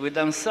images with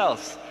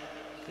themselves.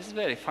 This is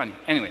very funny.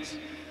 Anyways,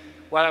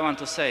 what I want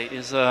to say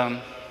is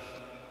I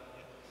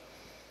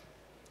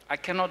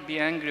cannot be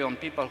angry on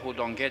people who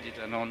don't get it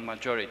and on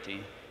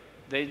majority.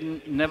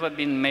 They've never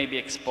been maybe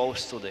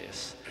exposed to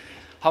this.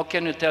 How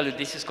can you tell you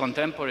this is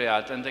contemporary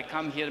art and they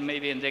come here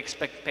maybe and they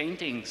expect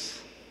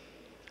paintings?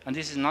 And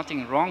this is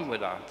nothing wrong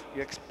with that.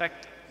 You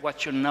expect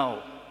what you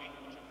know.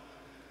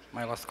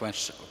 My last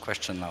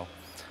question now,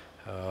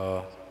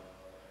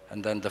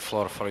 and then the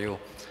floor for you.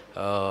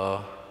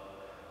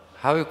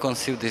 How you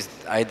conceive this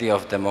idea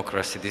of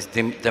democracy, this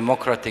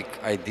democratic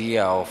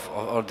idea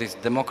or this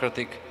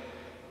democratic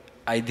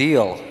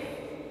ideal?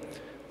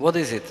 What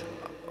is it?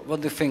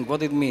 What do you think?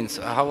 What it means?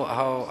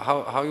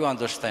 How you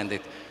understand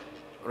it?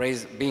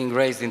 Being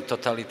raised in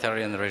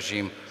totalitarian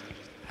regime,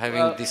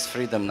 having this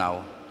freedom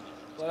now.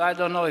 Well, I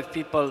don't know if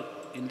people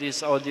in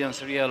this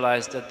audience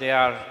realize that they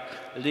are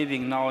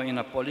living now in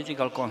a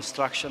political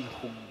construction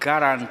who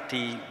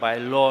guarantee by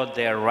law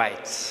their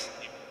rights.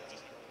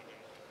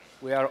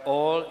 We are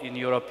all in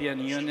European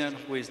Union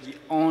who is the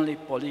only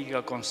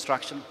political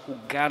construction who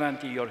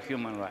guarantee your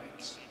human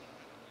rights,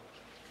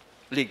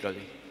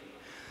 legally.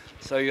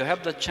 So you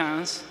have the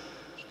chance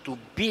to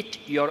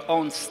beat your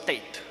own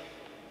state.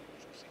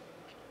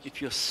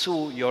 If you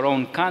sue your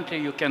own country,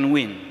 you can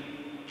win,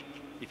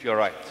 if you're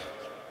right.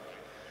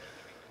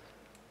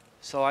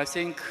 So I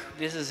think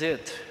this is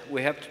it.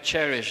 We have to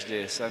cherish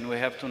this, and we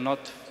have to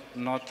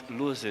not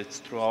lose it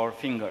through our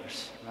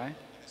fingers, right?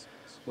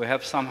 We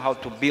have somehow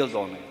to build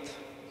on it.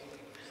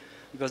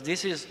 Because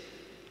this is,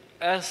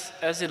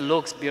 as it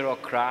looks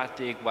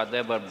bureaucratic,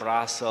 whatever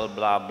Brussels,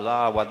 blah,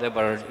 blah,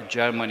 whatever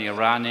Germany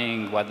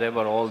running,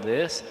 whatever all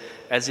this,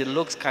 as it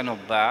looks kind of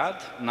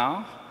bad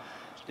now,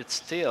 it's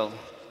still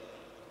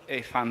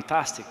a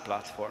fantastic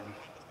platform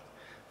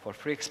for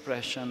free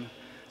expression,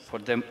 for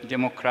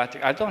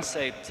democratic. I don't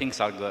say things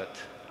are good.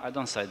 I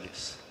don't say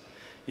this.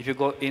 If you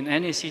go in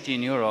any city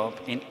in Europe,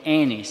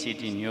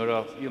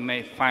 you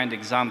may find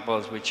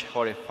examples which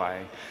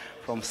horrify,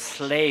 from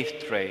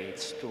slave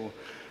trades to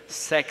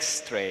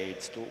sex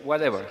trades to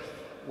whatever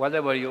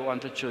you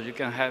want to choose. You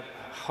can have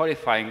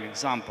horrifying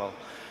example,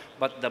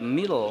 but the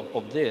middle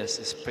of this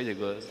is pretty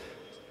good.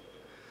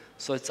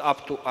 So it's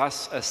up to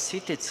us as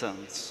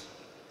citizens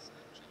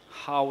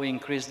how we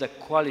increase the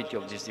quality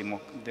of this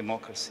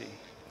democracy.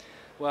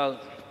 Well,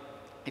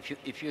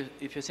 if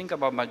you think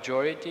about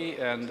majority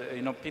and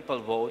people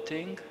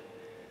voting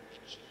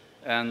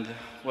and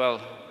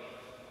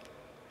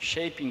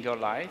shaping your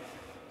life,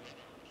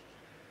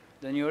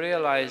 then you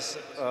realize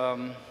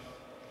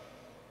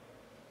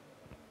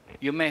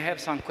you may have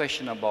some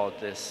question about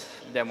this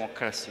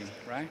democracy,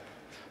 right?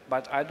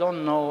 But I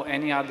don't know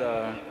any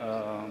other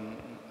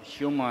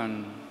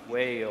human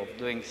way of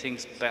doing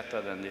things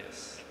better than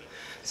this.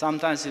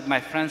 Sometimes my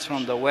friends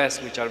from the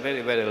West, which are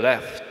very, very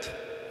left,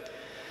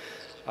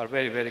 are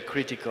very, very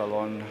critical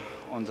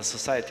on the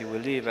society we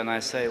live, and I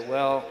say,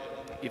 well,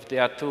 if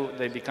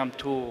they become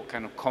too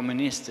kind of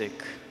communistic.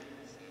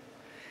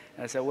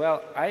 And I say,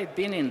 well, I've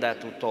been in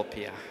that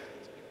utopia.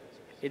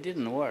 It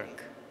didn't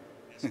work.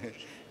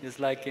 It's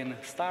like in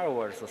Star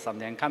Wars or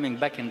something, and coming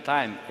back in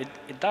time,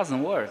 it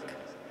doesn't work.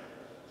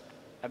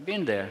 I've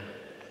been there.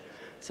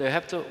 So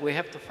we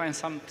have to find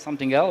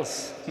something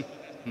else,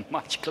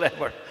 much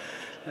clever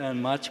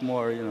and much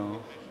more,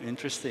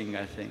 interesting,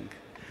 I think.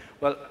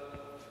 Well,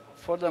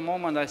 for the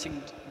moment, I think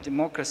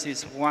democracy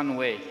is one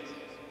way,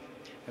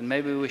 and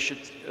maybe we should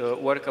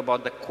work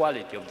about the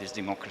quality of this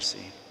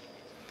democracy,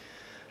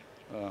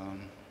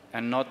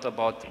 and not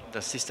about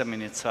the system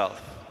in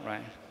itself,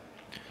 right?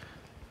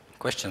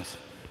 Questions?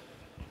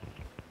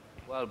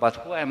 Well, but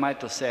who am I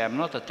to say? I'm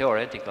not a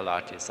theoretical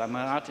artist. I'm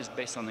an artist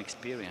based on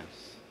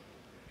experience.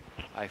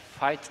 I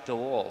fight the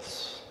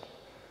walls,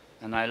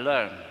 and I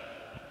learn.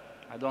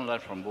 I don't learn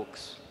from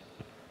books.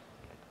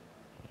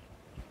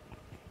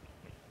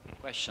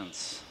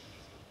 Questions?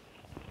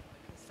 I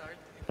can start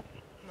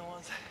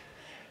if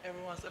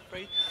everyone's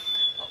afraid.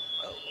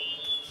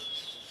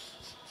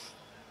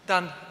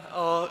 Dan,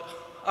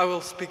 I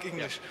will speak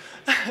English.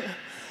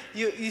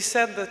 Yeah. You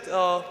said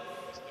that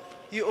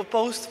you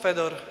opposed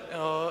Fedor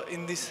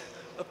in this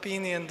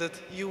opinion that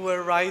you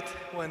were right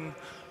when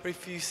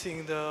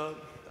refusing the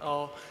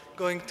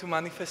going to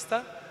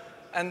Manifesta,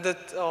 and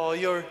that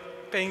your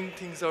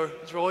paintings or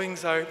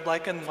drawings are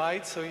black and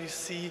white, so you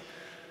see,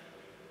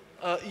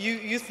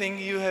 you think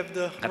you have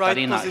the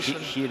right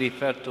position. He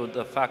referred to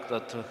the fact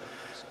that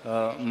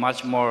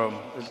much more,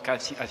 I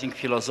think,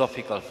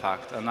 philosophical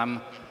fact,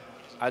 and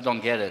I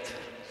don't get it.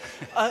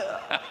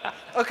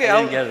 Okay,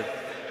 I didn't get it.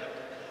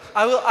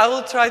 I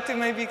will try to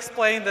maybe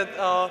explain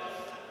that.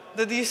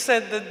 That you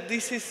said that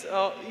this is,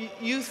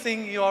 you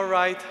think you are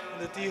right,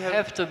 that you have... I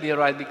have to be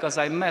right because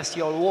I mess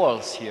your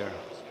walls here.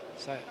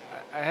 So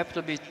I have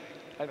to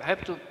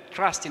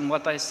trust in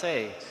what I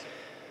say.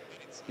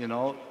 You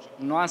know,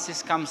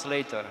 nuances comes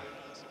later,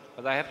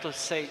 but I have to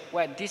say,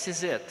 well, this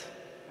is it.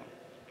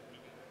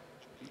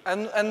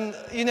 And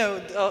you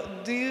know,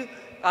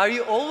 are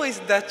you always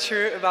that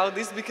sure about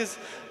this? Because,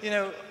 you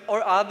know,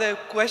 or are there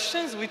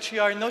questions which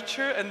you are not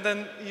sure and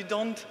then you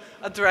don't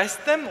address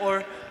them,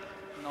 or...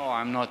 No,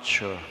 I'm not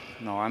sure.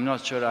 No, I'm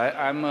not sure.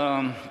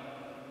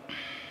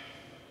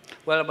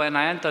 Well, when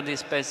I enter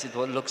this space, it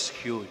looks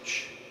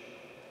huge.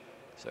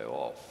 So,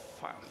 oh,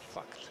 fuck.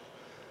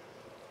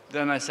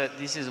 Then I said,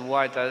 this is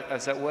white. I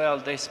said, well,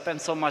 they spent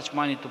so much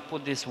money to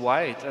put this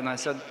white. And I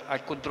said, I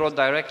could draw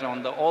directly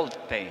on the old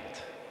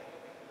paint.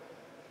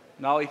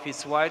 Now, if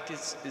it's white,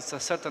 it's a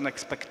certain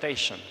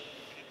expectation.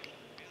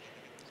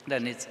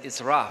 Then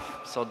it's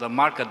rough, so the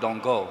marker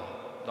don't go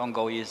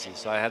easy.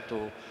 So I had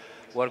to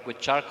work with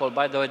charcoal.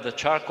 By the way, the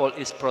charcoal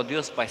is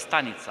produced by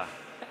Stanica.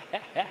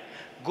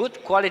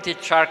 Good quality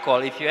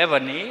charcoal. If you ever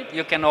need,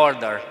 you can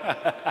order.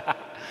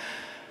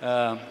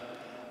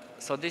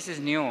 So this is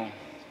new.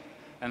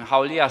 And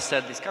how Leah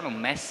said, it's kind of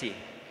messy.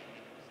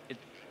 It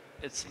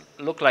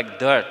looked like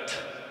dirt.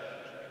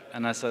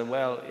 And I said,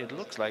 well, it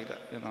looks like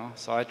that, you know.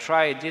 So I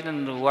tried. It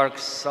didn't work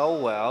so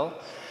well.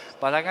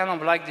 But I kind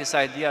of like this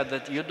idea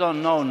that you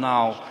don't know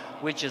now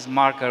which is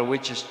marker,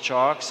 which is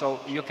chalk, so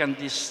you can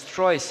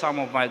destroy some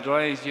of my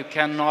drawings, you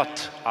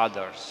cannot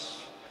others.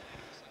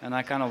 And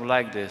I kind of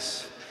like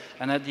this.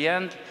 And at the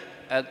end,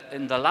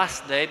 in the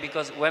last day,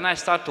 because when I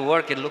start to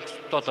work, it looks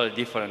totally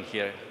different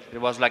here.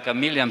 It was like 1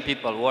 million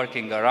people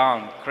working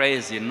around,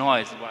 crazy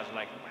noise, it was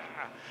like,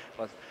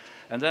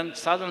 and then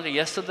suddenly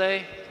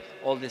yesterday,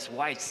 all these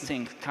white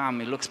things come,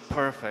 it looks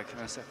perfect.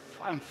 And I said,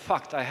 I'm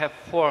fucked, I have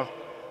 4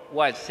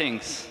 white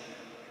things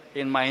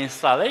in my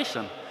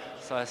installation.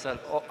 So I said,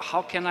 oh,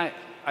 how can I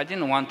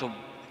didn't want to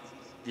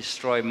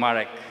destroy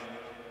Marek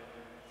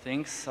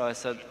things, so I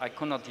said I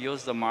could not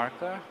use the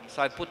marker,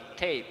 so I put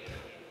tape.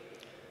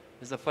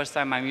 It's the first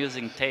time I'm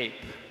using tape.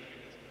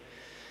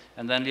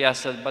 And then Leah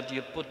said, but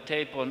you put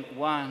tape on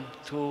 1,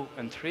 2,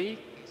 and 3?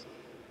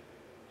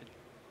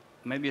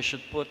 Maybe you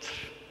should put,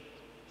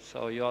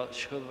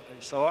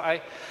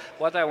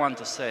 what I want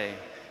to say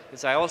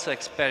is I also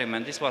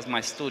experiment. This was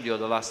my studio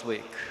the last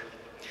week.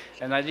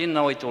 And I didn't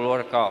know it will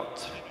work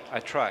out.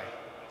 I try.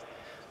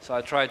 So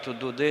I try to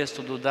do this,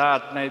 to do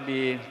that.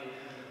 Maybe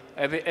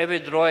every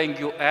drawing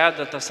you add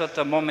at a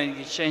certain moment,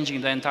 you're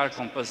changing the entire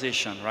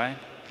composition, right?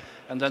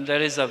 And then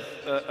there is a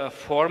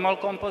formal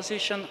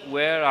composition,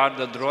 where are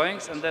the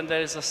drawings, and then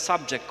there is a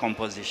subject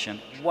composition,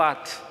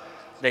 what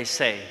they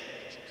say.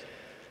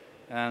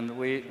 And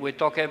we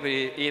talk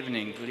every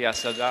evening. Leah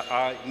said,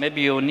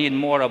 maybe you need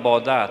more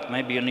about that,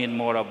 maybe you need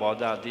more about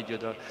that. Did you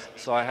do?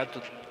 So I had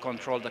to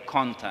control the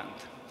content.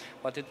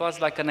 But it was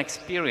like an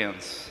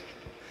experience.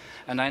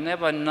 And I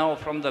never know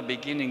from the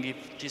beginning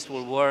if this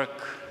will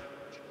work.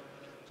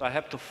 So I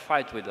have to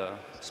fight with the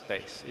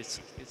space. It's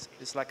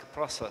like a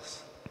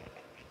process.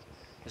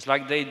 It's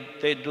like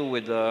they do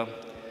with the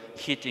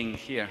heating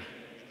here.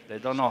 They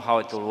don't know how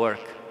it will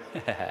work.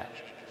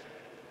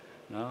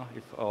 No,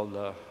 if all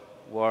the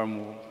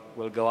warm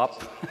will go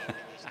up.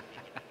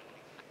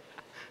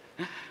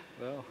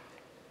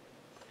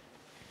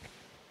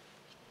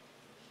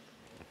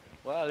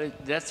 Well,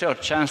 that's your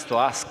chance to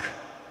ask. It's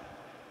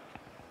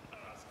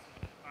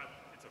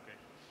okay.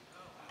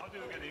 How do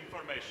you get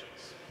information?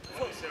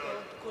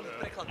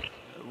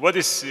 What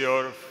is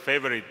your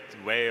favorite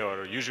way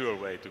or usual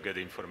way to get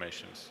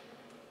information?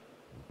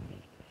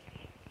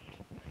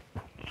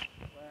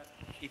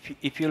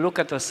 If you look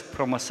at us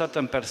from a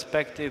certain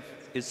perspective,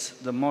 it's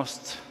the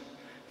most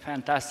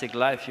fantastic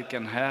life you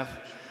can have.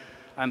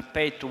 I'm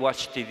paid to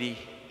watch TV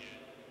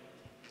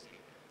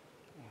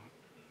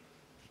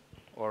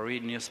or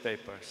read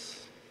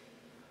newspapers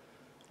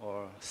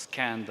or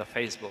scan the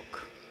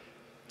Facebook.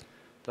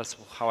 That's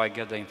how I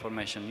get the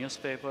information.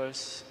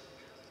 Newspapers,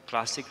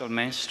 classical,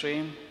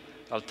 mainstream,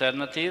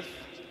 alternative,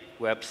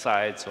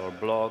 websites or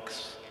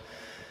blogs,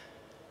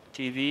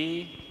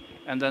 TV,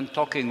 and then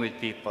talking with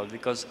people,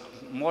 because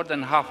more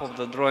than half of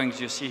the drawings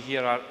you see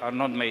here are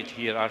not made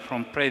here, are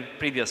from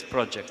previous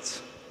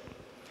projects.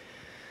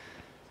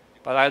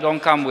 But I don't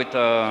come with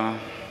a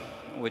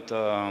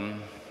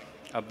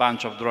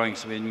bunch of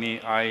drawings with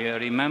me. I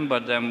remember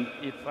them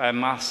if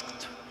I'm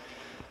asked.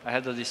 I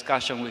had a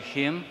discussion with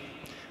him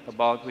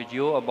about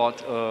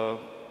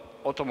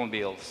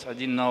automobiles. I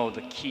didn't know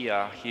the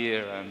Kia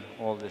here and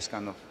all this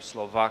kind of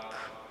Slovak,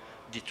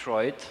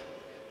 Detroit.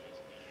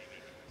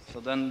 So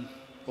then,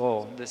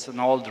 oh, this is an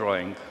old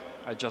drawing.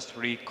 I just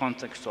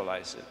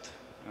recontextualize it.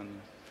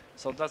 And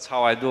so that's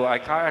how I do. I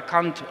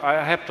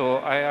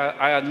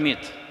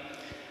admit,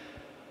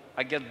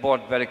 I get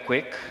bored very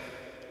quick.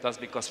 That's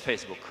because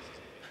Facebook.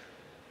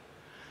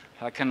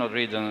 I cannot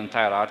read an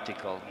entire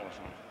article.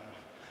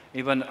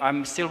 Even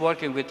I'm still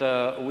working with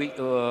a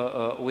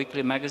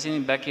weekly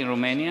magazine back in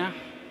Romania,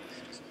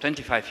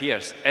 25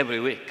 years, every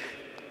week.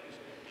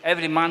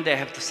 Every Monday I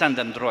have to send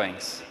them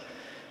drawings.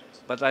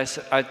 But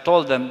I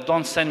told them,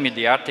 don't send me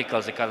the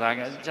articles,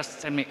 because just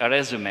send me a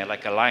resume,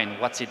 like a line,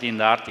 what's it in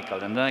the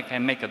article, and then I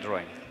can make a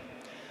drawing.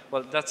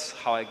 Well, that's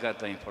how I got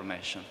the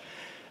information.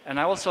 And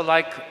I also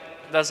like,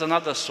 there's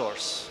another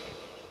source.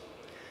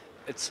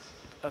 It's,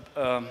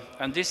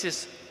 and this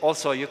is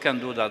also, you can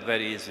do that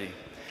very easy.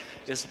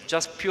 It's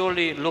just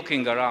purely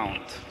looking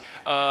around.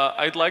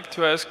 I'd like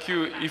to ask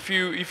you if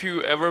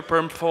you ever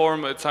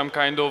perform at some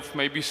kind of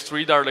maybe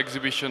street art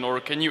exhibition, or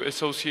can you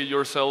associate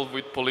yourself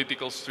with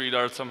political street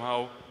art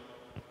somehow?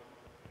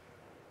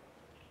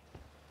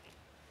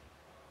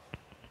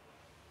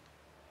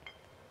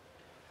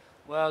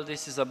 Well,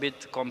 this is a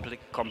bit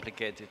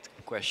complicated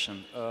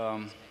question.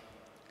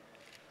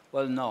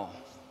 Well, no.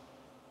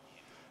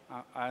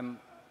 I'm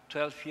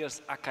 12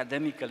 years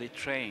academically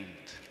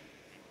trained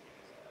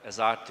as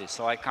artist,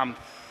 so I come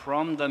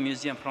from the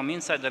museum, from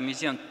inside the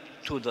museum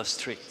to the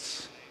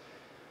streets.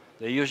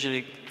 They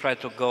usually try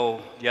to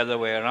go the other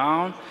way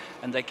around,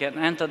 and they can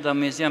enter the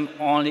museum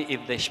only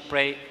if they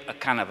spray a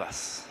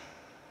canvas.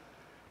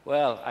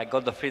 Well, I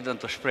got the freedom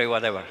to spray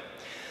whatever.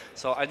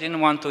 So I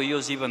didn't want to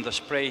use even the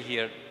spray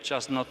here,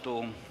 just not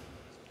to,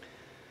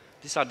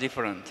 these are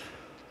different.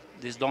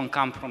 These don't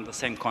come from the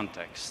same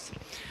context.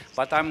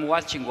 But I'm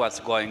watching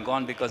what's going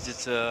on, because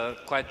it's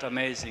quite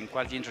amazing,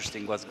 quite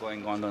interesting what's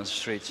going on the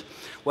streets.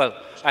 Well,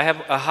 I have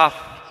a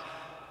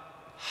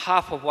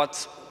half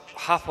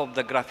of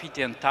the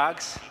graffiti and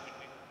tags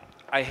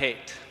I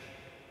hate.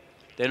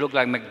 They look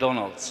like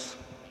McDonald's,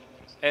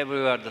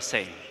 everywhere the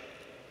same.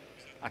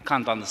 I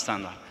can't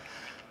understand that.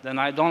 Then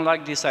I don't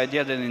like this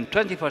idea that in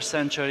 21st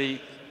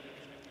century,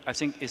 I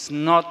think it's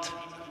not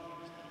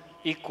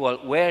equal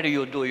where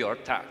you do your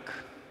tag.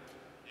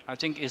 I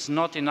think it's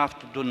not enough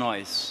to do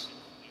noise.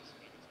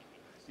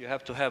 You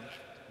have to have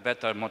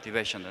better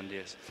motivation than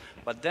this.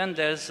 But then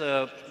there's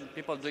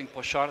people doing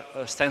pochard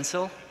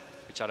stencil,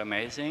 which are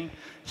amazing.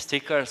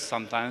 Stickers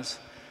sometimes.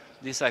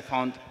 This I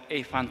found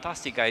a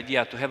fantastic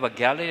idea, to have a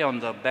gallery on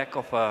the back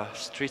of a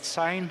street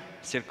sign,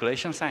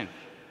 circulation sign.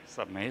 It's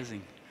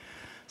amazing.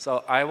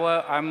 So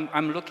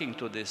I'm looking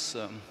to this,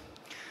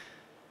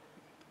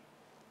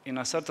 in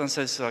a certain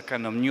sense, a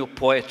kind of new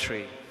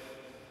poetry,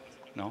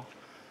 no?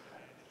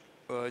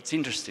 It's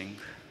interesting,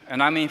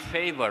 and I'm in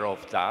favor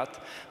of that,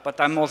 but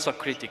I'm also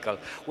critical.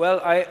 Well,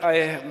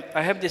 I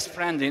have this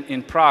friend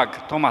in Prague,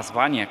 Tomáš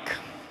Vaněk,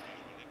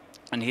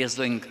 and he is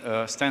doing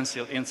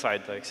stencil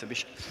inside the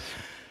exhibition.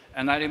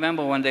 And I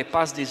remember when they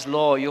passed this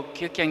law, you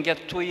can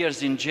get 2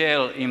 years in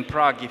jail in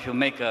Prague if you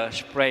make a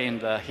spray in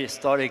the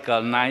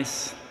historical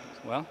nice,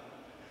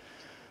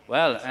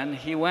 well, and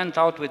he went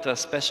out with a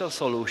special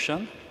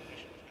solution,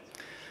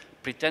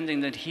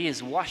 pretending that he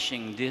is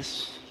washing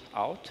this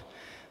out.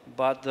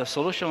 But the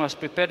solution was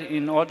prepared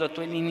in order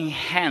to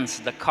enhance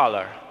the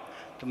color,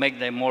 to make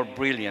them more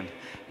brilliant.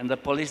 And the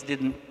police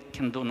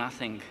can do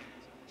nothing.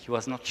 He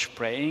was not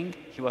spraying,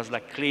 he was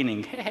like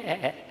cleaning.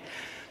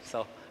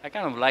 So I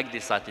kind of like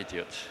this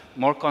attitude.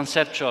 More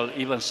conceptual,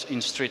 even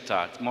in street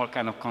art, more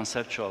kind of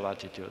conceptual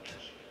attitude.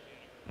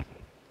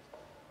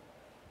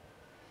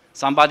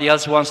 Somebody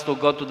else wants to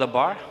go to the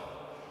bar?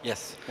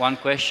 Yes. One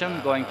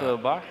question, going to the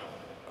bar?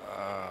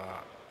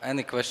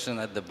 Any question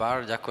at the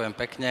bar? Ďakujem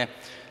pekne.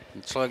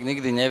 Človek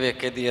nikdy nevie,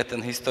 kedy je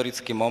ten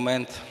historický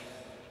moment.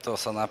 To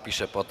sa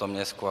napíše potom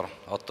neskôr.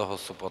 Od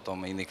toho sú potom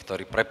iní,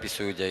 ktorí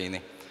prepisujú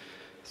dejiny.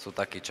 Sú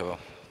takí, čo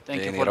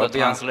Thank you dejiny for the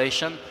robia.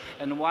 translation.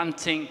 And one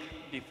thing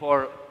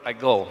before I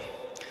go.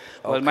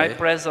 Well, my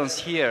presence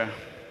here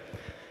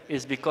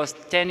is because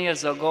 10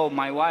 years ago,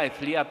 my wife,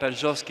 Dana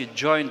Perjovschi,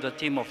 joined the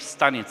team of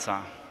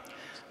Stanica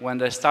when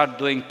they start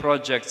doing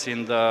projects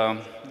in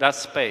that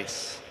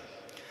space.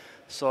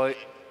 So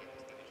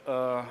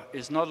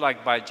it's not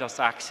like by just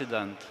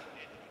accident.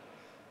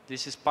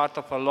 This is part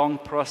of a long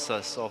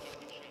process of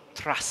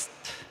trust.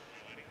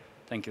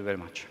 Thank you very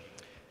much.